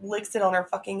licks it on her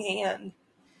fucking hand.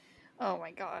 Oh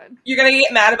my god. You're gonna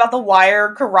get mad about the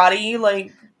wire karate,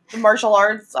 like martial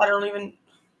arts. I don't even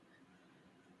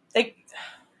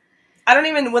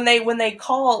when they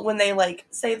like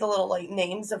say the little like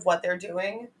names of what they're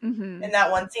doing in that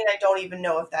one scene, I don't even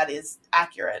know if that is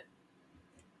accurate.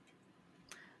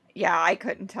 Yeah, I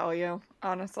couldn't tell you,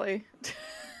 honestly.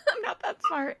 I'm not that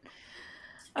smart.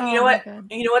 You know what?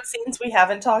 You know what scenes we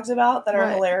haven't talked about that are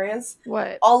hilarious?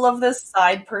 What? All of the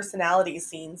side personality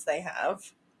scenes they have.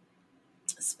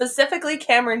 Specifically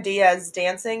Cameron Diaz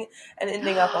dancing and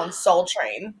ending up on Soul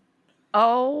Train.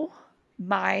 Oh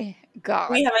my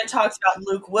god. We haven't talked about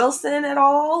Luke Wilson at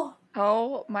all.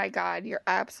 Oh my god, you're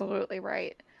absolutely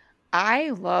right. I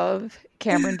love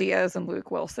Cameron Diaz and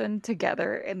Luke Wilson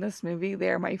together in this movie.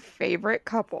 They're my favorite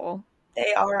couple.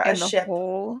 They are a ship. The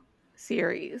whole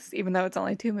series, even though it's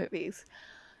only 2 movies.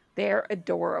 They're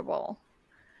adorable.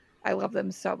 I love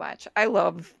them so much. I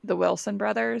love the Wilson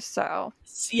brothers, so.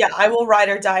 Yeah, I will ride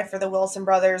or die for the Wilson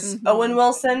brothers. Owen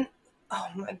Wilson. Oh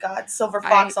my god. Silver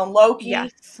Fox on Loki.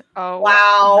 Yes. Oh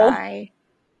wow. My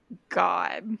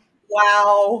god.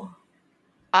 Wow.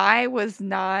 I was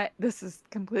not. This is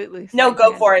completely. No,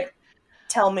 go for it.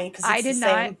 Tell me, because I did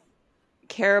not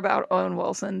care about Owen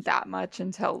Wilson that much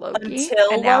until Loki,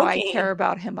 and now I care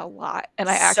about him a lot, and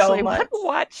I actually want to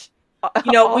watch.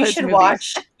 We should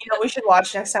watch. You know, we should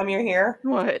watch next time you're here.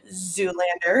 What?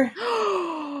 Zoolander.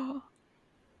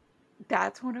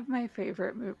 That's one of my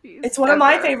favorite movies. It's one of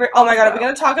my favorite. Oh my god, are we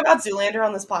going to talk about Zoolander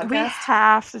on this podcast? We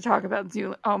have to talk about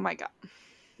Zoolander. Oh my god.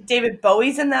 David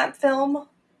Bowie's in that film.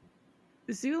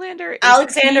 Zoolander.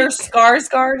 Alexander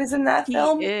Skarsgård is in that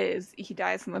film. He is. He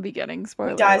dies in the beginning.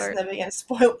 Spoiler alert. He dies in the beginning.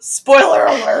 Spoiler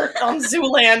alert on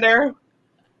Zoolander.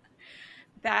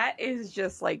 That is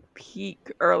just like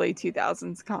peak early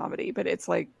 2000s comedy, but it's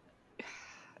like,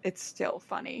 it's still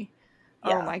funny.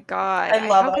 Yeah. Oh my god. I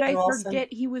love How could Owen I Wilson.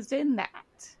 forget he was in that?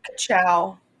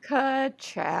 Ka-chow.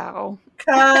 Ka-chow.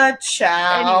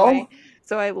 Ka-chow. Anyway,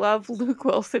 so I love Luke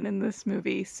Wilson in this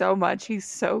movie so much. He's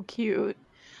so cute.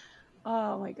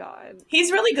 Oh my god.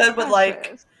 He's really good with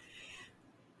like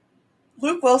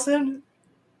Luke Wilson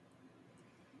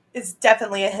is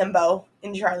definitely a himbo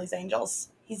in Charlie's Angels.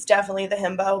 He's definitely the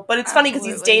himbo. But it's funny because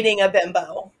he's dating a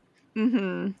bimbo.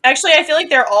 Mm-hmm. Actually, I feel like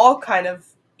they're all kind of,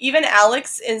 even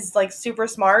Alex is like super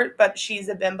smart, but she's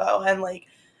a bimbo. And like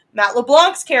Matt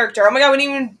LeBlanc's character. Oh my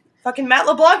god, fucking Matt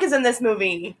LeBlanc is in this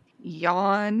movie.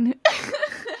 Yawn.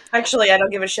 Actually, I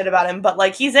don't give a shit about him, but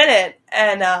like he's in it.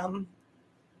 And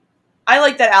I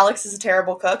like that Alex is a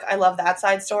terrible cook. I love that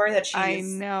side story that she's I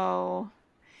know.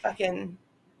 Fucking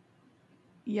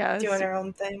Yes. doing her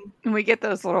own thing. And we get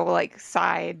those little like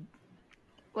side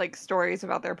like stories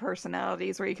about their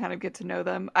personalities where you kind of get to know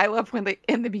them. I love when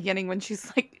in the beginning when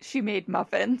she's like she made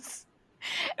muffins.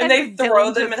 And they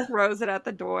throw them and throws it at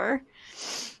the door.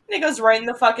 And it goes right in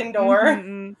the fucking door.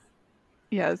 Mm-hmm.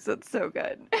 Yes, it's so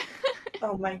good.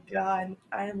 Oh my god,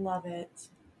 I love it.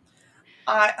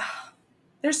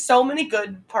 There's so many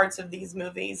good parts of these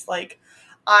movies. Like,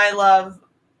 I love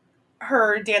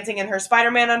her dancing in her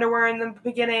Spider-Man underwear in the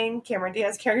beginning. Cameron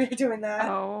Diaz character doing that.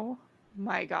 Oh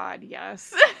my god,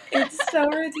 yes. It's so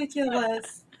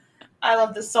ridiculous. I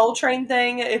love the Soul Train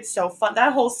thing. It's so fun.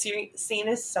 That whole scene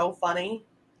is so funny.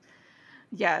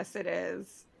 Yes, it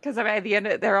is. Because at the end,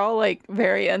 they're all like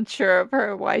very unsure of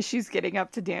her why she's getting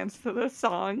up to dance to the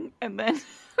song, and then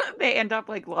they end up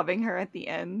like loving her at the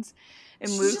end. And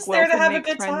She's Luke just there to Wilson have a makes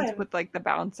good friends time. with like the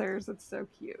bouncers. It's so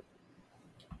cute.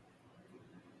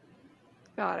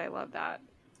 God, I love that.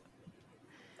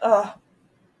 Ugh.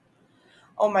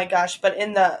 Oh my gosh! But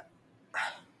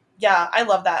yeah, I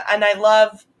love that, and I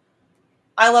love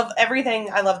everything.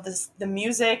 I love the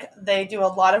music. They do a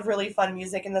lot of really fun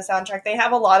music in the soundtrack. They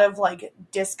have a lot of like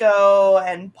disco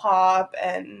and pop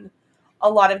and a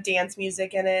lot of dance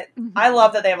music in it. Mm-hmm. I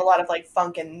love that they have a lot of like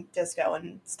funk and disco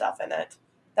and stuff in it.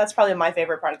 That's probably my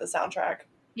favorite part of the soundtrack.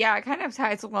 Yeah, it kind of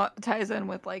ties in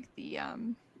with like the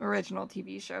original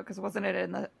TV show, because wasn't it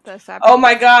in the 70s? Oh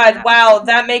my god, wow,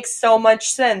 that makes so much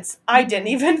sense. I didn't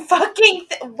even fucking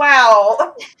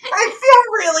wow. I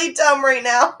feel really dumb right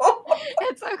now.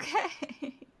 It's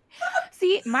okay.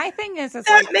 See, my thing is that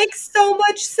like, makes so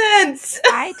much sense.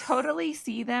 I totally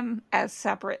see them as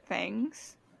separate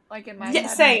things. Like in my head,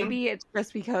 same. Maybe it's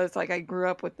just because like I grew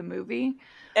up with the movie,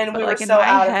 and we like, were so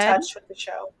out of head, touch with the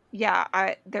show.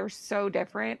 Yeah, they're so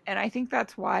different, and I think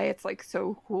that's why it's like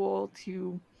so cool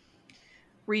to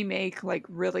remake like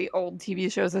really old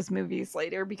TV shows as movies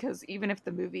later, because even if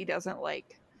the movie doesn't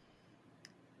like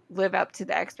live up to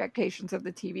the expectations of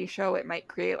the TV show, it might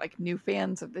create like new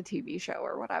fans of the TV show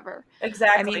or whatever.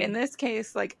 Exactly. I mean, in this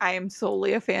case, like I am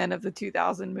solely a fan of the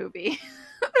 2000 movie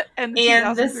and the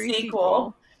 2003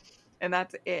 sequel. And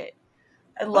that's it.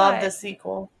 I love the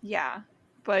sequel. Yeah.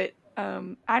 But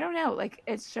I don't know, like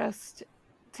it's just,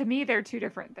 to me they're two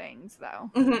different things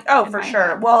though. Mm-hmm. Oh, for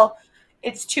sure. Head. Well,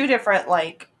 it's two different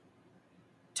like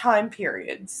time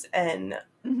periods, and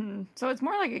so it's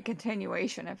more like a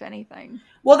continuation, if anything.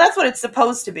 Well, that's what it's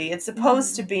supposed to be. It's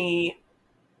supposed to be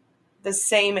the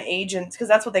same agents, because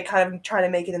that's what they kind of try to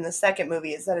make it in the second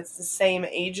movie, is that it's the same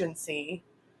agency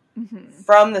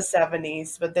from the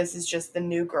 70s, but this is just the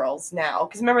new girls now.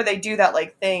 Because remember, they do that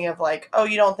like thing of like, oh,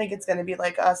 you don't think it's going to be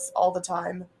like us all the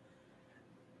time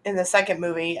in the second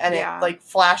movie, and it like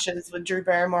flashes with Drew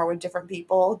Barrymore with different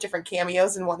people, different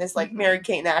cameos, and one is like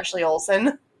Mary-Kate and Ashley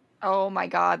Olsen. Oh my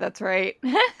god, that's right.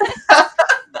 That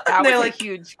was like, a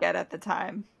huge get at the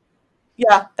time.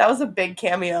 Yeah, that was a big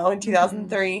cameo in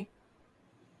 2003.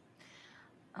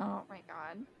 Oh my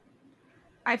god.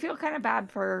 I feel kind of bad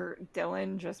for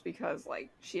Dylan just because like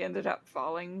she ended up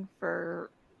falling for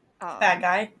the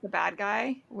bad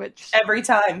guy, which every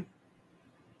time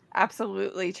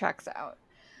absolutely checks out.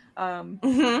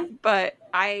 But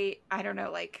I don't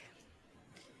know, like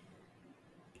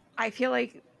I feel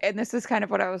like, and this is kind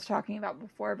of what I was talking about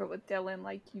before, but with Dylan,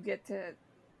 like you get to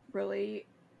really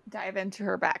dive into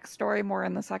her backstory more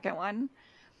in the second one,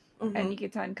 and you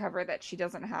get to uncover that she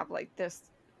doesn't have like this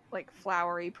like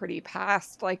flowery pretty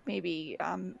past like maybe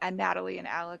and Natalie and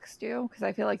Alex do, because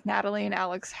I feel like Natalie and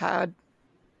Alex had,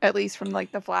 at least from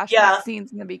like the flashback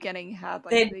scenes in the beginning, had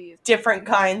like these different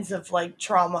kinds of like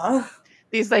trauma,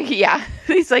 these like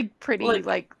these like pretty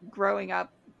like growing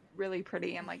up really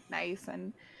pretty and like nice,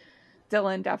 and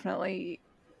Dylan definitely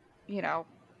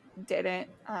didn't,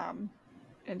 and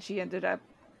she ended up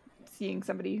seeing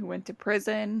somebody who went to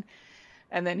prison,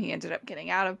 and then he ended up getting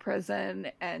out of prison,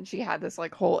 and she had this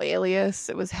like whole alias.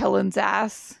 It was Helen's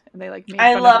Ass, and they like made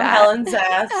fun of that. Helen's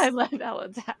Ass. I love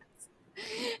Helen's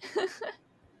Ass.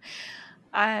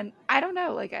 And I don't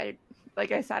know, like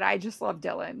I said, I just love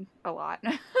Dylan a lot.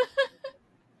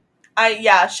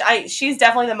 She's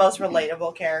definitely the most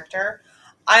relatable character.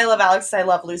 I love Alex. I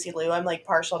love Lucy Liu. I'm like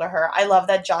partial to her. I love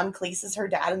that John Cleese is her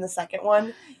dad in the second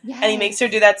one, and he makes her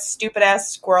do that stupid ass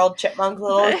squirrel chipmunk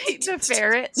little the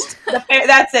ferret.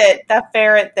 That's it. That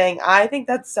ferret thing. I think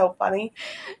that's so funny.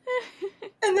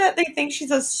 And that they think she's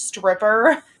a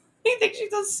stripper. They think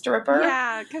she's a stripper.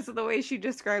 Yeah, because of the way she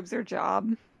describes her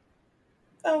job.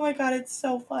 Oh my god, it's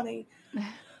so funny.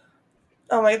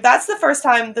 Oh my, that's the first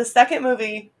time. The second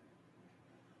movie,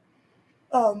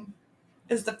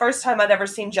 is the first time I'd ever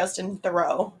seen Justin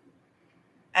Theroux,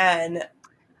 and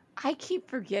I keep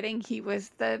forgetting he was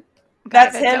the guy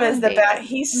That's that him as Dylan the dated. bat.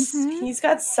 He's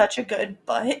got such a good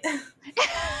butt.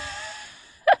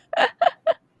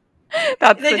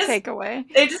 That's They the just- takeaway.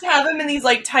 They just have him in these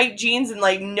like tight jeans and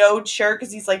like no shirt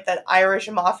because he's like that Irish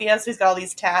mafia, so he's got all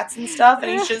these tats and stuff,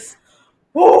 and he's just,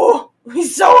 oh,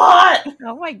 he's so hot,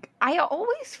 Oh my! I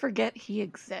always forget he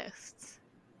exists.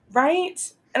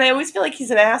 right? And I always feel like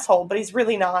he's an asshole, but he's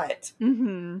really not.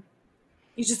 Mm-hmm.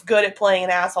 He's just good at playing an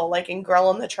asshole, like in Girl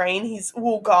on the Train. He's,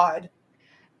 oh god.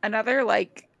 Another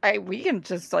we can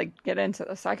just like get into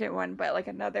the second one, but like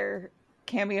another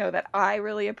cameo that I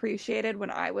really appreciated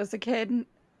when I was a kid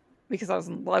because I was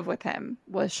in love with him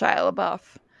was Shia LaBeouf.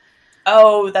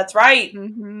 Oh, that's right.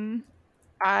 Mm-hmm.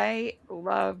 I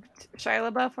loved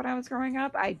Shia LaBeouf when I was growing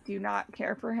up. I do not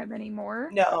care for him anymore.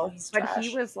 No, he's But trash.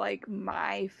 he was like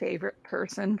my favorite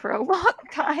person for a long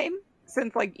time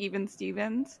since like Even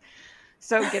Stevens.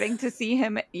 So getting to see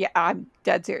him, yeah, I'm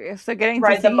dead serious. So getting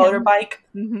Ride to the see motorbike.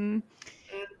 him,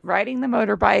 riding the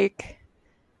motorbike.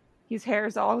 His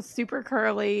hair's all super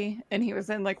curly, and he was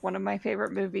in like one of my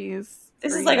favorite movies.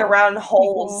 This where, is you like know, around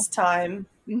Holes time.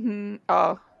 Mm-hmm.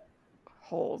 Oh,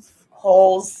 Holes.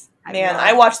 Holes. I Man, love-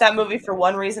 I watched that movie for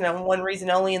one reason and one reason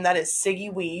only, and that is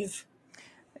Siggy Weave.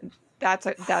 That's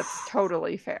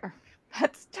totally fair.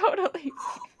 That's totally.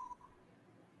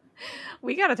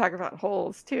 We got to talk about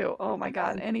Holes too. Oh my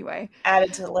god. Anyway,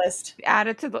 Added to the list.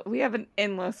 we have an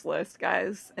endless list,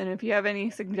 guys. And if you have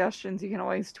any suggestions, you can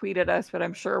always tweet at us. But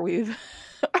I'm sure we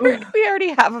already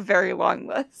have a very long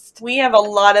list. We have a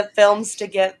lot of films to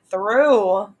get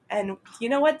through, and you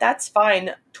know what? That's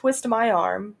fine. Twist my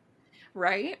arm.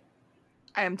 Right?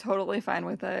 I am totally fine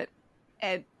with it.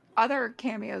 And other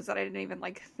cameos that I didn't even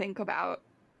like think about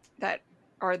that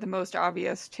are the most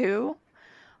obvious too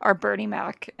are Bernie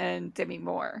Mac and Demi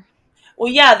Moore.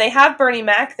 Well, yeah, they have Bernie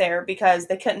Mac there because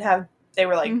they couldn't have. They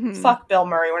were like, Mhm. "Fuck Bill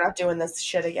Murray, we're not doing this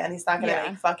shit again. He's not gonna Yeah.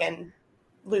 make fucking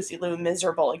Lucy Liu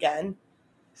miserable again."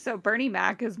 So Bernie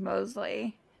Mac is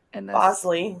Mosley in this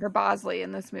Bosley,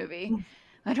 in this movie.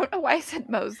 I don't know why I said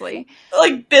Mosley.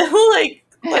 like Bill, like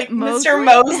Mr.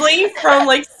 Mosley from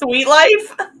like Sweet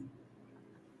Life.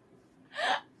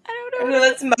 I don't No, know.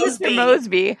 that's Mosby. Mr.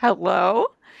 Mosby. Hello.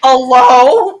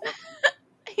 Hello.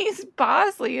 He's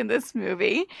Bosley in this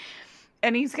movie.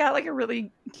 And he's got like a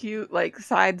really cute like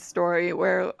side story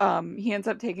where he ends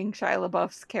up taking Shia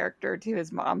LaBeouf's character to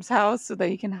his mom's house so that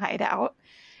he can hide out.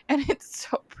 And it's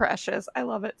so precious. I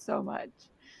love it so much.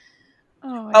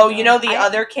 Oh, Oh, you know the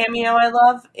other cameo I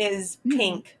love is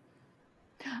Pink.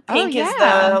 Pink is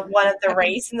the one at the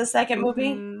race in the second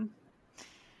movie. Mhm.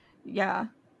 Yeah.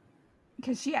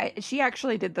 Because she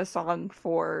actually did the song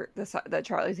for the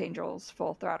Charlie's Angels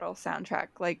Full Throttle soundtrack,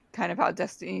 like kind of how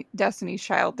Destiny's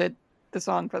Child did the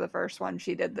song for the first one.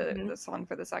 She did the song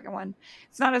for the second one.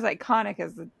 It's not as iconic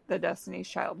as the Destiny's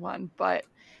Child one, but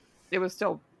it was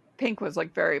still, Pink was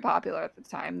like very popular at the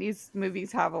time. These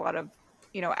movies have a lot of,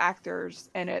 actors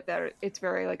in it that it's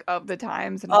very like of the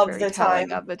times and it's very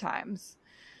telling of the times.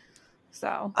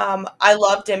 So I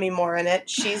love Demi Moore in it.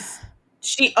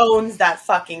 She owns that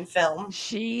fucking film.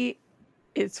 She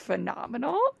is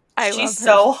phenomenal. She's love her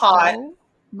so hot. so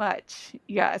much.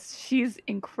 Yes, she's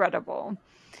incredible.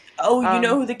 Oh, you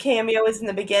know who the cameo is in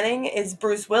the beginning? Is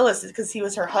Bruce Willis, because he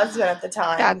was her husband at the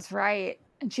time. That's right.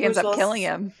 And she ends up killing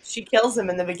him. She kills him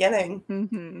in the beginning.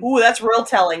 Mm-hmm. Ooh, that's real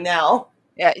telling now.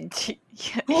 Yeah,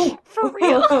 for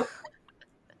real.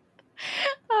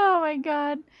 Oh my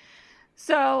god.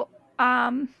 So,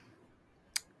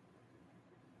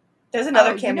 there's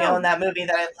another cameo in that movie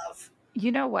that I love.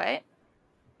 You know what?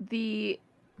 The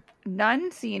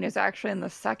nun scene is actually in the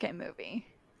second movie.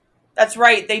 That's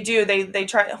right. They do. They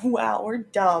try. Wow, we're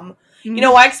dumb. You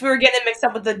know why? Because we were getting it mixed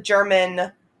up with the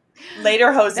German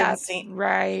Lederhosen scene.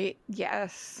 Right.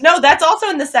 Yes. No, that's also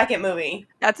in the second movie.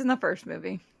 That's in the first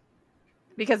movie.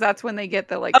 Because that's when they get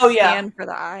the scan for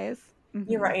the eyes.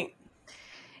 Mm-hmm. You're right.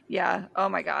 Yeah. Oh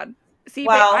my god. See,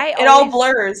 wow, but it all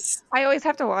blurs. I always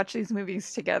have to watch these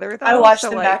movies together. Though, I watched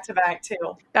them back to back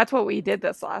too. That's what we did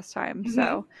this last time,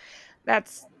 so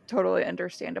that's totally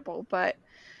understandable. But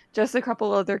just a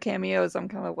couple other cameos. I'm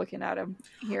kind of looking at him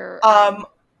here.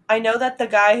 I know that the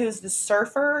guy who's the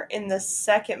surfer in the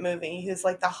second movie, who's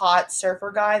like the hot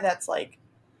surfer guy, that's like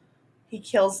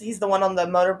he's the one on the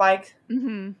motorbike.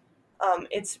 Mm-hmm.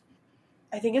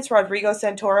 I think it's Rodrigo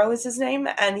Santoro is his name,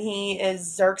 and he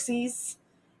is Xerxes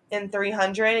in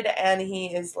 300, and he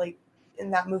is like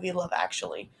in that movie Love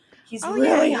Actually. He's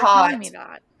really hot. Telling me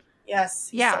that. Yes,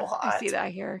 he's so hot. I see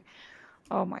that here.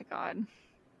 Oh my god,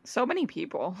 so many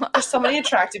people. There's so many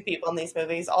attractive people in these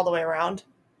movies all the way around.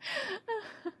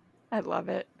 I love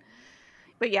it.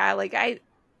 But yeah, like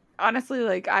honestly,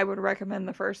 like, I would recommend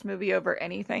the first movie over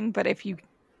anything, but if you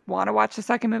want to watch the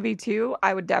second movie too,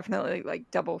 I would definitely, like,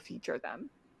 double feature them.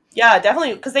 Yeah,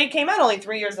 definitely, because they came out only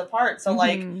 3 years apart, so,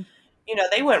 like, Mhm. you know,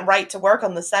 they went right to work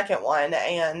on the second one,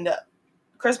 and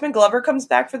Crispin Glover comes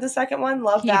back for the second one.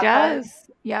 Love He that does.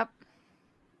 part. Yep.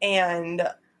 And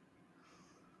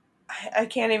I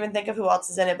can't even think of who else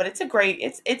is in it, but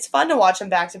it's fun to watch them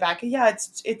back to back. Yeah,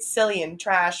 it's silly and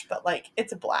trash, but, like,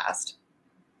 it's a blast.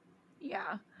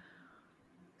 Yeah.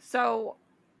 So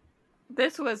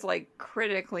this was, like,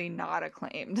 critically not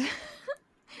acclaimed.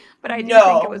 But I do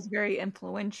think it was very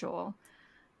influential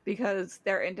because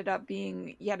there ended up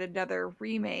being yet another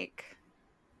remake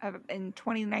in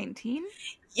 2019.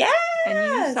 Yes! And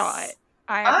you saw it.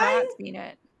 I have not seen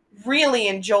it. Really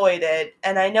enjoyed it,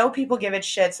 and I know people give it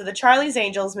shit. So the Charlie's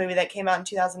Angels movie that came out in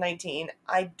 2019,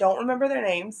 I don't remember their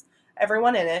names,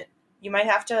 everyone in it. You might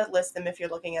have to list them if you're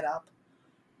looking it up.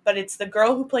 But it's the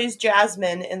girl who plays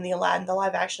Jasmine in the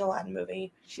live-action Aladdin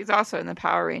movie. She's also in the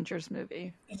Power Rangers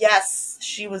movie. Yes,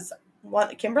 she was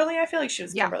Kimberly, I feel like she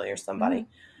was Kimberly or somebody. Mm-hmm.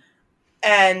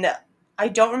 And I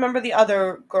don't remember the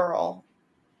other girl.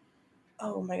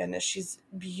 Oh my goodness, she's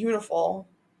beautiful.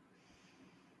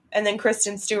 And then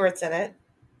Kristen Stewart's in it.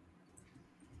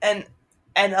 And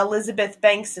Elizabeth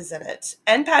Banks is in it.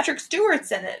 And Patrick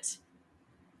Stewart's in it.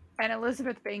 And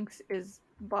Elizabeth Banks is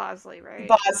Bosley, right?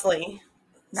 Bosley.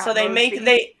 Not so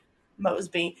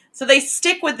Mosby. So they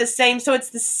stick with the same, so it's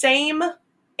the same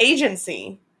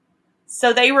agency.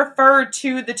 So they refer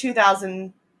to the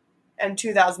 2000 and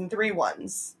 2003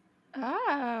 ones.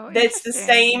 Oh, it's the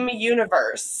same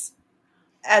universe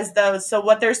as those. So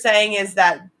what they're saying is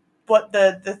that what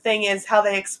the thing is, how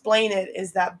they explain it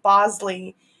is that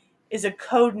Bosley is a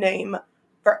code name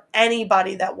for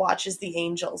anybody that watches the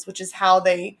Angels, which is how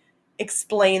they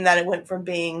explain that it went from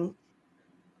being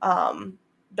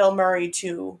Bill Murray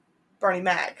to Bernie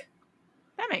Mac.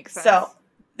 That makes sense. So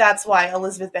that's why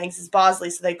Elizabeth Banks is Bosley.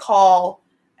 So they call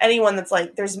anyone that's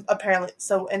like, there's apparently,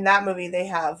 so in that movie they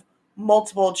have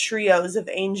multiple trios of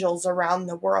angels around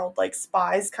the world, like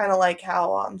spies, kind of like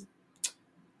how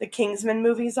the Kingsman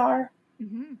movies are.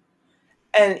 Mm-hmm.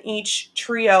 And each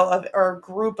trio or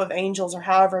group of angels, or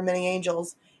however many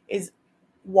angels, is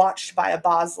watched by a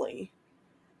Bosley.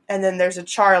 And then there's a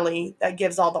Charlie that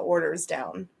gives all the orders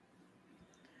down.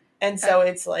 And so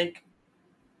it's like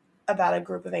about a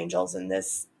group of angels in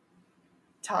this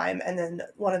time. And then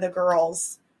one of the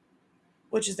girls,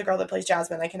 which is the girl that plays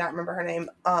Jasmine, I cannot remember her name,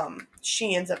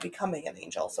 she ends up becoming an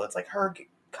angel. So it's like her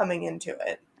coming into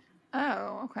it.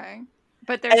 Oh, okay.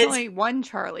 But there's only one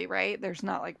Charlie, right? There's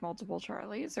not like multiple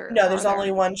Charlies, or no? There's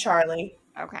only one Charlie.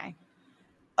 Okay.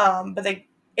 But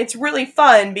it's really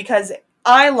fun because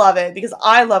I love it, because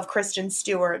I love Kristen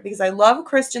Stewart, because I love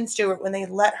Kristen Stewart when they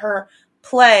let her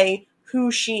play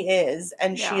who she is,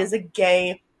 and she is a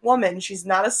gay woman. She's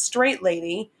not a straight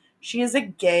lady. She is a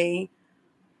gay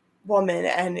woman,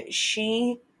 and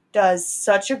she does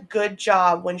such a good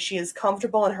job when she is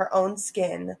comfortable in her own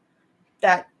skin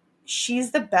that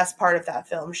she's the best part of that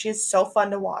film. She is so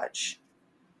fun to watch.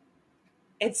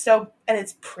 It's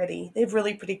pretty. They have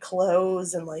really pretty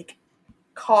clothes and like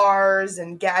cars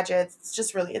and gadgets. It's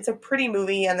just really, it's a pretty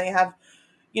movie, and they have,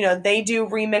 they do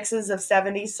remixes of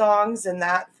 70s songs in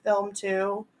that film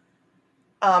too.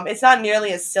 It's not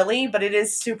nearly as silly, but it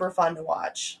is super fun to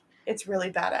watch. It's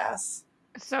really badass.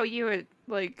 So you would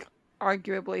like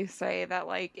arguably say that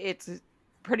like it's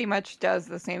pretty much does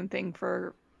the same thing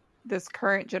for this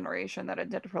current generation that it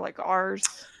did for like ours.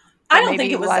 I don't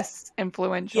think it was less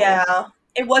influential. Yeah,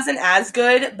 it wasn't as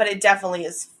good, but it definitely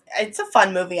is. It's a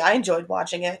fun movie. I enjoyed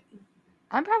watching it.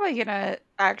 I'm probably gonna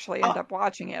actually end up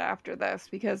watching it after this,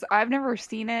 because I've never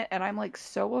seen it, and I'm like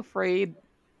so afraid,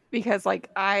 because like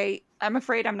I'm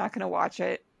afraid I'm not gonna watch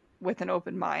it with an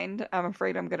open mind. I'm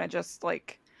afraid I'm gonna just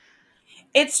like.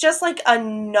 It's just like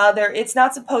another. It's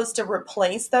not supposed to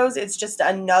replace those. It's just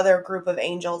another group of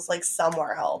angels, like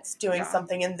somewhere else, doing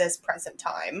something in this present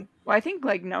time. Well, I think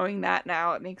like knowing that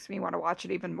now, it makes me want to watch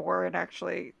it even more. It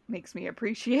actually makes me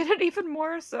appreciate it even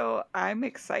more. So I'm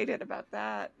excited about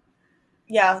that.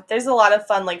 Yeah, there's a lot of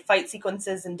fun like fight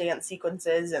sequences and dance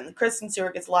sequences, and Kristen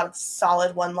Stewart gets a lot of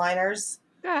solid one-liners.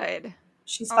 Good.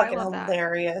 She's fucking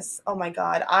hilarious. That. Oh my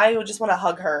god, I would just want to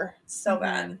hug her so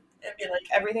bad. It'd be like,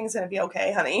 everything's gonna be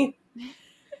okay, honey.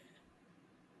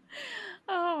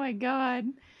 Oh my god.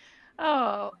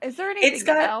 Oh, is there anything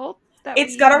else?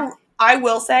 I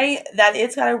will say that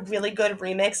it's got a really good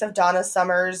remix of Donna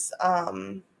Summer's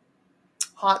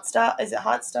Hot Stuff. Is it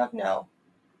Hot Stuff? No.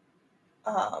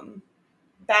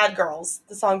 Bad Girls.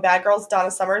 The song Bad Girls, Donna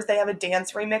Summers. They have a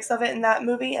dance remix of it in that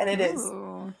movie, and it is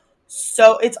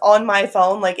so it's on my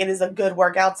phone. Like, it is a good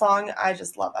workout song. I'm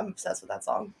obsessed with that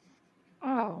song.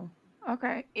 Oh,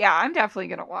 okay. Yeah, I'm definitely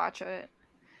gonna watch it.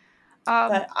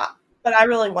 But I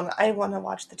really want to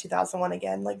watch the 2001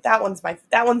 again. Like, that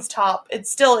one's top. It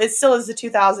still is the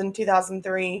 2000,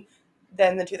 2003,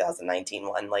 then the 2019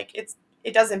 one. Like, it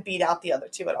doesn't beat out the other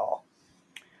two at all.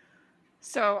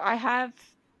 So I have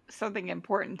something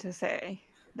important to say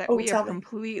that we have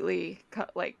completely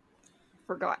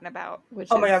forgotten about, which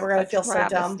is my God, we're gonna feel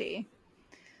travesty. So dumb.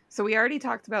 So we already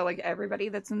talked about like everybody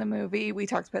that's in the movie. We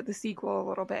talked about the sequel a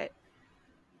little bit,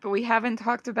 but we haven't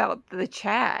talked about the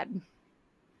Chad.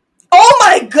 Oh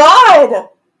my God!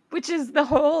 Which is the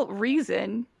whole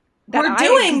reason that we're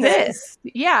doing this.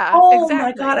 Yeah. Oh exactly.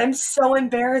 my God, I'm so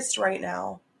embarrassed right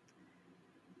now.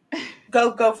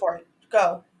 Go for it.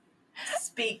 Go.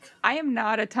 Speak. I am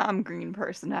not a Tom Green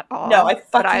person at all. No,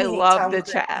 but I hate love Tom the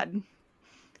Green. Chad.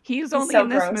 He's only in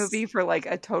this movie for like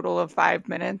a total of 5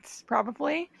 minutes,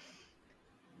 probably.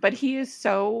 But he is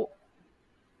so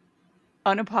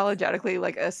unapologetically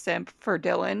like a simp for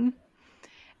Dylan.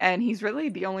 And he's really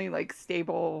the only like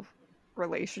stable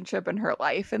relationship in her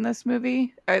life in this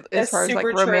movie, as far as like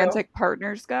romantic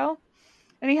partners go.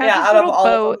 And he has this little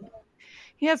boat.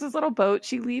 He has this little boat.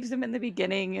 She leaves him in the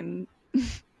beginning, and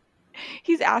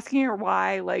he's asking her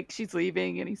why, like, she's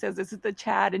leaving, and he says, "This is the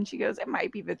Chad," and she goes, "It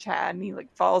might be the Chad," and he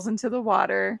like falls into the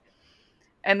water,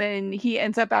 and then he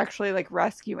ends up actually like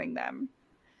rescuing them,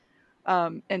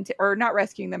 or not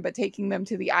rescuing them, but taking them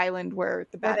to the island where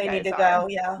the bad guys need to are. go.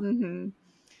 Yeah. Mm-hmm.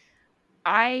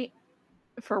 I,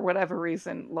 for whatever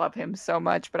reason, love him so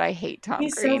much, but I hate Tom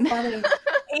Green. So funny.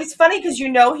 He's funny because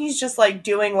he's just like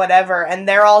doing whatever, and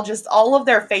they're all of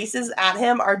their faces at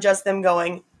him are just them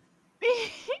going.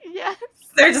 Yes.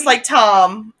 They're just like,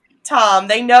 Tom.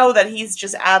 They know that he's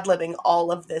just ad-libbing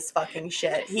all of this fucking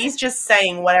shit. He's just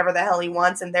saying whatever the hell he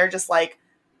wants, and they're just like,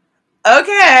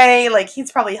 okay. Like,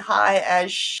 he's probably high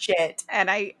as shit. And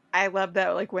I love that,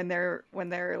 like, when they're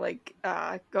like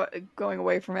going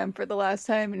away from him for the last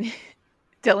time, and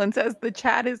Dylan says the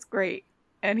Chad is great,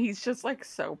 and he's just like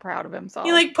so proud of himself.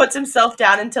 He like puts himself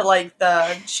down into like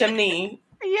the chimney.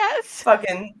 Yes.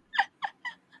 Fucking.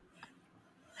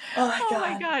 Oh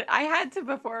my God. I had to,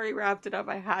 before we wrapped it up,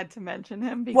 I had to mention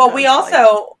him because, well, we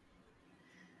also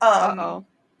uh-oh.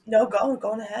 No,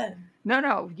 go ahead.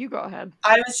 No, you go ahead.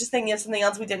 I was just thinking of something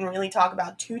else we didn't really talk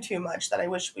about too much that I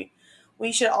wish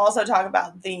we should also talk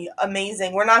about. The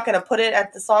amazing, we're not going to put it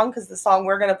at the song because the song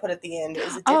we're going to put at the end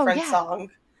is a different song.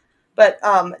 But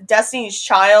Destiny's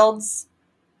Child's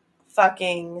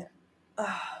fucking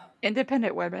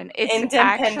Independent Women. It's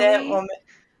Independent Woman.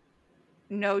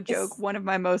 No joke, one of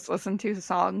my most listened to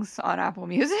songs on Apple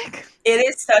Music. It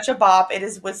is such a bop. It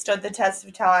has withstood the test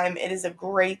of time. It is a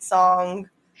great song.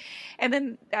 And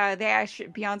then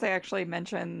Beyonce actually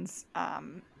mentions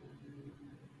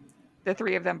the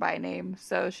three of them by name.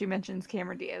 So she mentions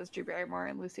Cameron Diaz, Drew Barrymore,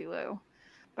 and Lucy Liu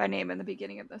by name in the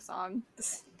beginning of the song.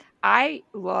 I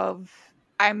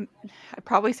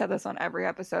probably said this on every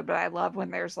episode, but I love when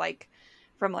there's like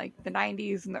from like the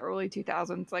 90s and the early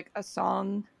 2000s, like a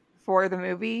song for the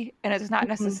movie, and it's not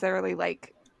necessarily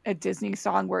like a Disney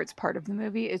song where it's part of the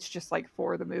movie. It's just like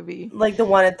for the movie, like the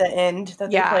one at the end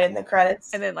that they play in the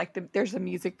credits, and then like there's a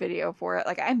music video for it.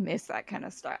 Like, I miss that kind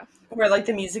of stuff where like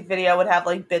the music video would have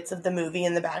like bits of the movie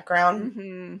in the background.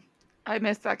 Mm-hmm. I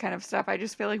miss that kind of stuff. I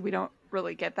just feel like we don't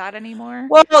really get that anymore.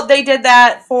 Well, they did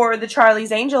that for the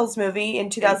Charlie's Angels movie in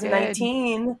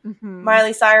 2019. Mm-hmm.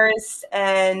 Miley Cyrus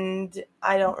and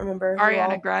I don't remember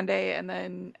Ariana Grande, and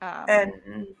then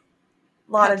and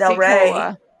Lana Del Rey.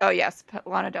 Cola. Oh yes,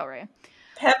 Lana Del Rey.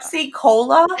 Pepsi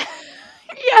Cola?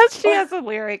 Yes, she has a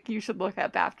lyric you should look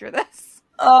up after this.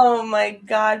 Oh my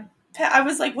God. I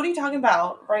was like, what are you talking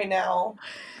about right now?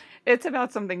 It's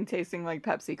about something tasting like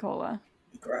Pepsi Cola.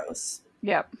 Gross.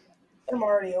 Yep. I'm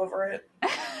already over it.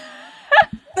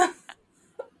 I'm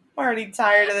already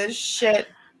tired of this shit.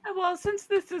 Well, since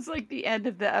this is like the end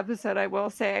of the episode, I will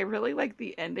say I really like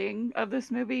the ending of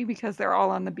this movie because they're all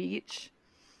on the beach.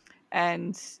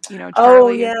 And, you know,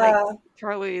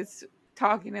 Charlie's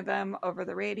talking to them over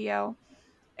the radio.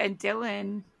 And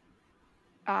Dylan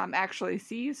actually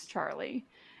sees Charlie.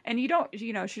 And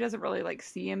she doesn't really like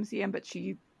see him, but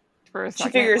she, for a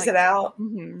second, she figures it out.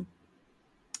 Mm-hmm.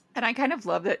 And I kind of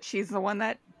love that she's the one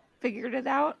that figured it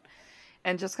out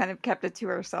and just kind of kept it to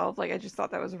herself. Like, I just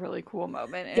thought that was a really cool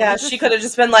moment. And yeah, she could have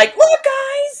just been like, look,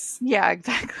 guys! Yeah,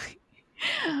 exactly.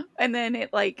 And then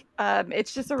it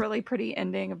it's just a really pretty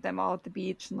ending of them all at the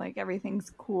beach and like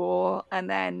everything's cool. And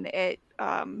then it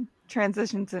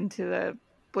transitions into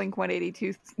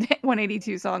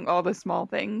Blink-182 song, All the Small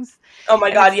Things. Oh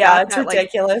my god, yeah, it's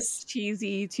ridiculous. Like,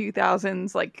 cheesy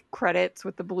 2000s like credits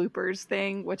with the bloopers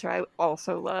thing, which I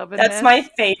also love. That's my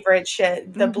favorite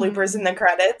shit, the bloopers in the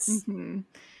credits. And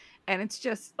it's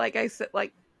just, like I said,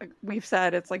 like we've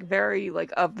said, it's like very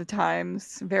like of the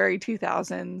times, very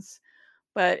 2000s,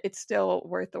 but it's still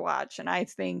worth the watch. And I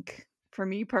think for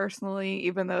me personally,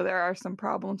 even though there are some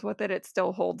problems with it, it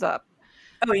still holds up.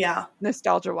 Oh yeah,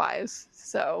 nostalgia wise.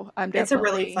 So I'm definitely. It's a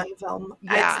really fun film.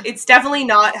 Yeah, it's definitely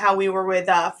not how we were with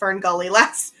Fern Gully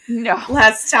last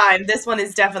time. This one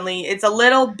is definitely. It's a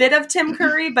little bit of Tim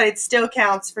Curry, but it still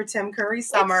counts for Tim Curry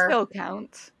summer. It still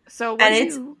counts. So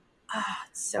it's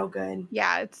so good.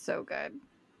 Yeah, it's so good.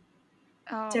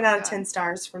 10 out of 10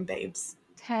 stars from Babes.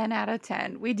 10 out of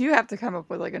 10. We do have to come up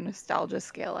with like a nostalgia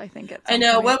scale, I think. I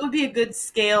know. Point. What would be a good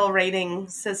scale rating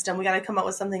system? We got to come up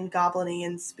with something goblin-y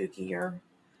and spookier.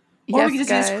 Or we could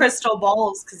just use crystal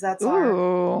balls, because that's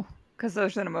because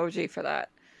there's an emoji for that.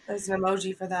 There's an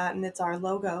emoji for that, and it's our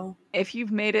logo. If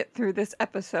you've made it through this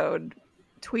episode,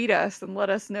 tweet us and let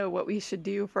us know what we should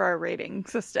do for our rating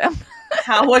system.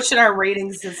 What should our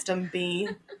rating system be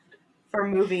for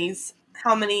movies?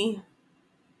 How many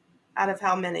out of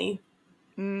how many?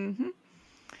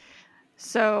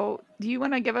 So, do you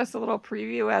want to give us a little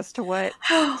preview as to what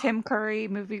Tim Curry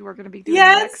movie we're going to be doing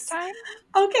next time?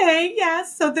 Okay,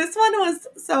 yes. So this one was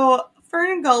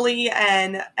Fern Gully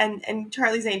and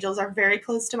Charlie's Angels are very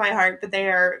close to my heart, but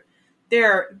they're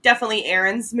definitely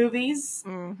Aaron's movies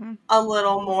a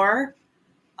little more.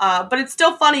 But it's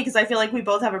still funny because I feel like we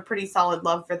both have a pretty solid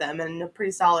love for them and a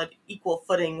pretty solid equal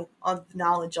footing of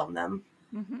knowledge on them.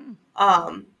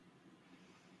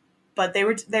 But they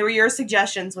were your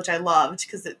suggestions, which I loved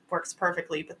because it works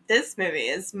perfectly. But this movie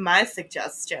is my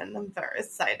suggestion. I'm very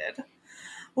excited.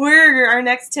 We're our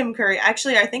next Tim Curry.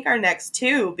 Actually, I think our next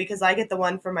two, because I get the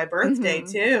one for my birthday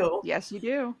too. Yes, you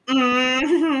do.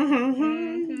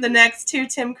 The next two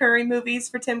Tim Curry movies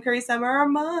for Tim Curry Summer are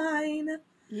mine.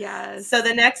 Yes. So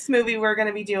the next movie we're going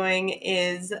to be doing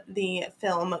is the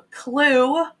film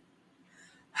Clue.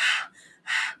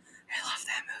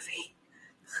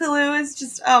 Clue is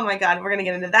just, oh my god, we're going to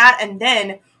get into that. And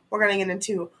then we're going to get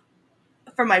into,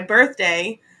 for my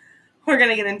birthday, we're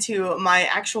going to get into my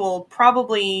actual,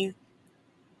 probably,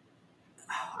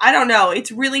 I don't know,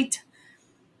 it's really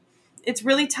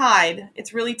tied.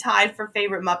 It's really tied for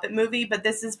favorite Muppet movie, but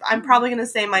I'm probably going to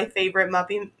say my favorite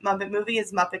Muppet movie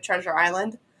is Muppet Treasure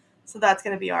Island. So that's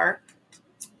going to be our.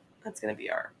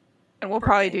 And we'll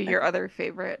probably do your other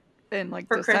favorite in like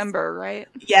December, right?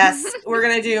 Yes, we're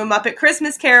gonna do Muppet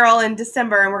Christmas Carol in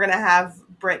December, and we're gonna have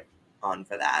Britt on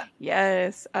for that.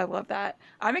 Yes, I love that.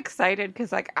 I'm excited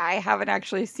because like I haven't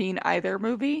actually seen either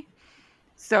movie.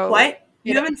 So what?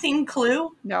 You haven't seen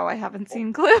Clue? No, I haven't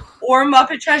seen Clue or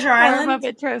Muppet Treasure Island. Or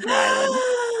Muppet Treasure Island.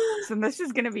 So this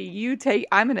is gonna be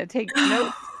I'm gonna take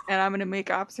notes and I'm gonna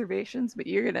make observations, but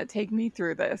you're gonna take me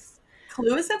through this.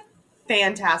 Clue is a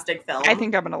fantastic film. I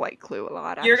think I'm gonna like Clue a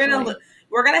lot. Actually.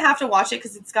 We're going to have to watch it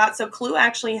because Clue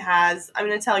actually has, I'm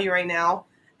going to tell you right now,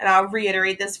 and I'll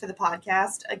reiterate this for the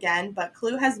podcast again, but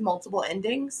Clue has multiple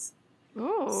endings.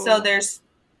 Ooh. So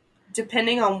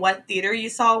depending on what theater you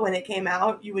saw when it came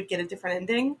out, you would get a different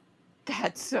ending.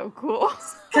 That's so cool.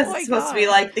 Because it's supposed to be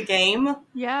like the game.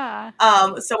 Yeah.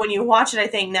 So when you watch it, I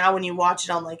think now when you watch it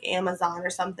on like Amazon or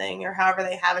something, or however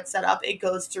they have it set up, it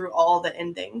goes through all the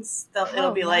endings.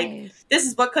 It'll be like, this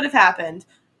is what could have happened.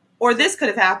 Or this could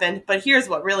have happened, but here's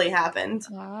what really happened.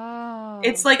 Oh.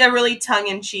 It's like a really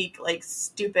tongue-in-cheek, like,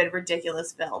 stupid,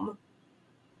 ridiculous film.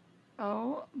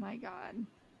 Oh, my God.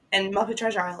 And Muppet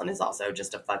Treasure Island is also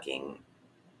just a fucking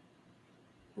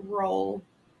roll.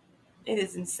 It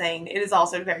is insane. It is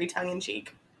also very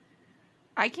tongue-in-cheek.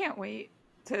 I can't wait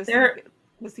to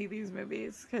see these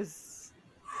movies, because,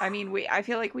 I mean, I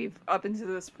feel like we've, up until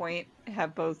this point,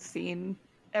 have both seen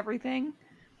everything.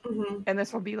 And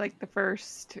this will be like the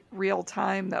first real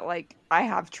time that like I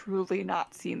have truly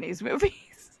not seen these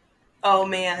movies. Oh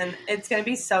man, it's gonna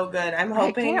be so good. I'm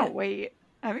hoping. I can't wait.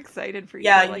 I'm excited for you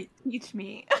to like teach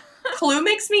me. Clue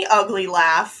makes me ugly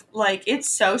laugh. Like it's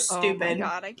so stupid. Oh my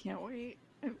god, I can't wait.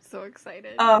 I'm so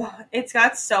excited. It's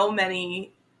got so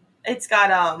many. It's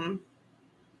got oh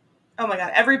my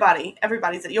god,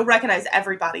 everybody's in it. You'll recognize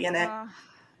everybody in it.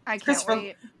 I can't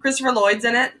wait. Christopher Lloyd's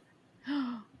in it.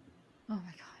 Oh my god.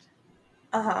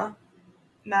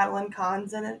 Madeline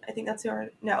Kahn's in it. I think that's who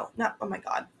no, not, oh my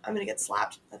god. I'm gonna get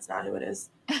slapped. That's not who it is.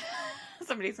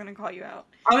 Somebody's gonna call you out.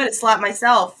 I'm gonna slap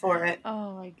myself for it.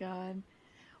 Oh my god.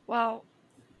 Well,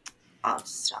 I'll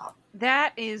just stop.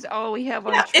 That is all we have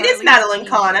on it is Madeline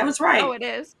Kahn. I was right. Oh, it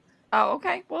is? Oh,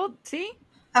 okay. Well, see?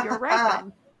 You're right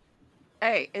then.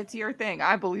 Hey, it's your thing.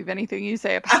 I believe anything you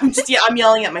say about I'm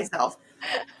yelling at myself.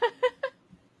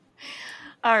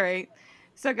 All right.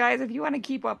 So, guys, if you want to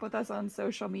keep up with us on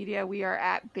social media, we are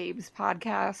at Babes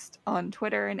Podcast on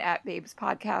Twitter and at Babes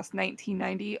Podcast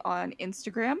 1990 on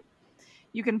Instagram.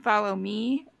 You can follow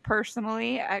me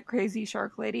personally at Crazy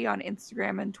Shark Lady on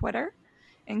Instagram and Twitter.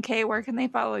 And Kay, where can they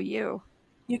follow you?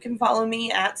 You can follow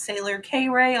me at Sailor K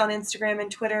Ray on Instagram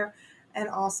and Twitter, and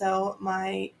also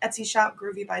my Etsy shop,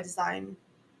 Groovy by Design.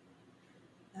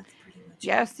 That's pretty much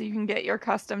Yes, you can get your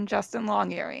custom Justin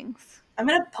Long earrings. I'm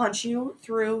gonna punch you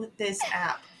through this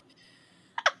app,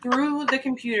 through the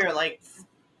computer, like.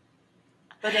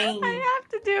 But I have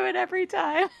to do it every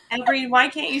time. Why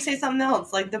can't you say something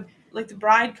else, like the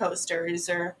bride coasters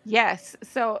or? Yes.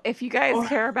 So if you guys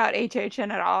care about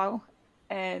HHN at all,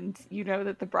 and you know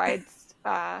that the bride's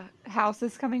house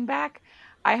is coming back,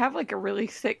 I have like a really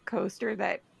sick coaster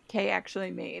that Kay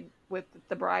actually made with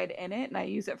the bride in it, and I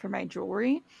use it for my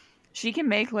jewelry. She can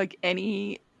make like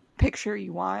any picture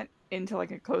you want into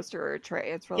like a coaster or a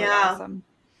tray. It's really awesome.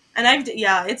 And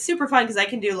it's super fun because I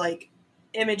can do like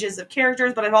images of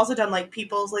characters, but I've also done like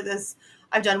people's like this.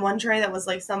 I've done one tray that was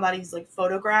like somebody's like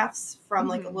photographs from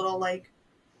like a little like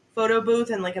photo booth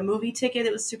and like a movie ticket.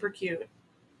 It was super cute.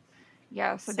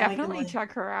 Yeah, so definitely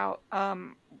check her out.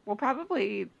 We'll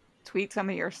probably tweet some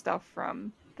of your stuff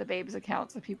from the Babes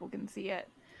account so people can see it.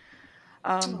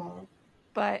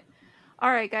 But all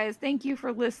right, guys, thank you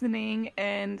for listening,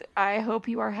 and I hope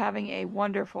you are having a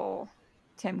wonderful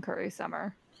Tim Curry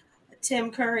summer.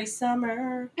 Tim Curry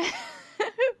summer.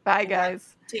 Bye,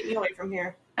 guys. Take me away from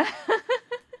here.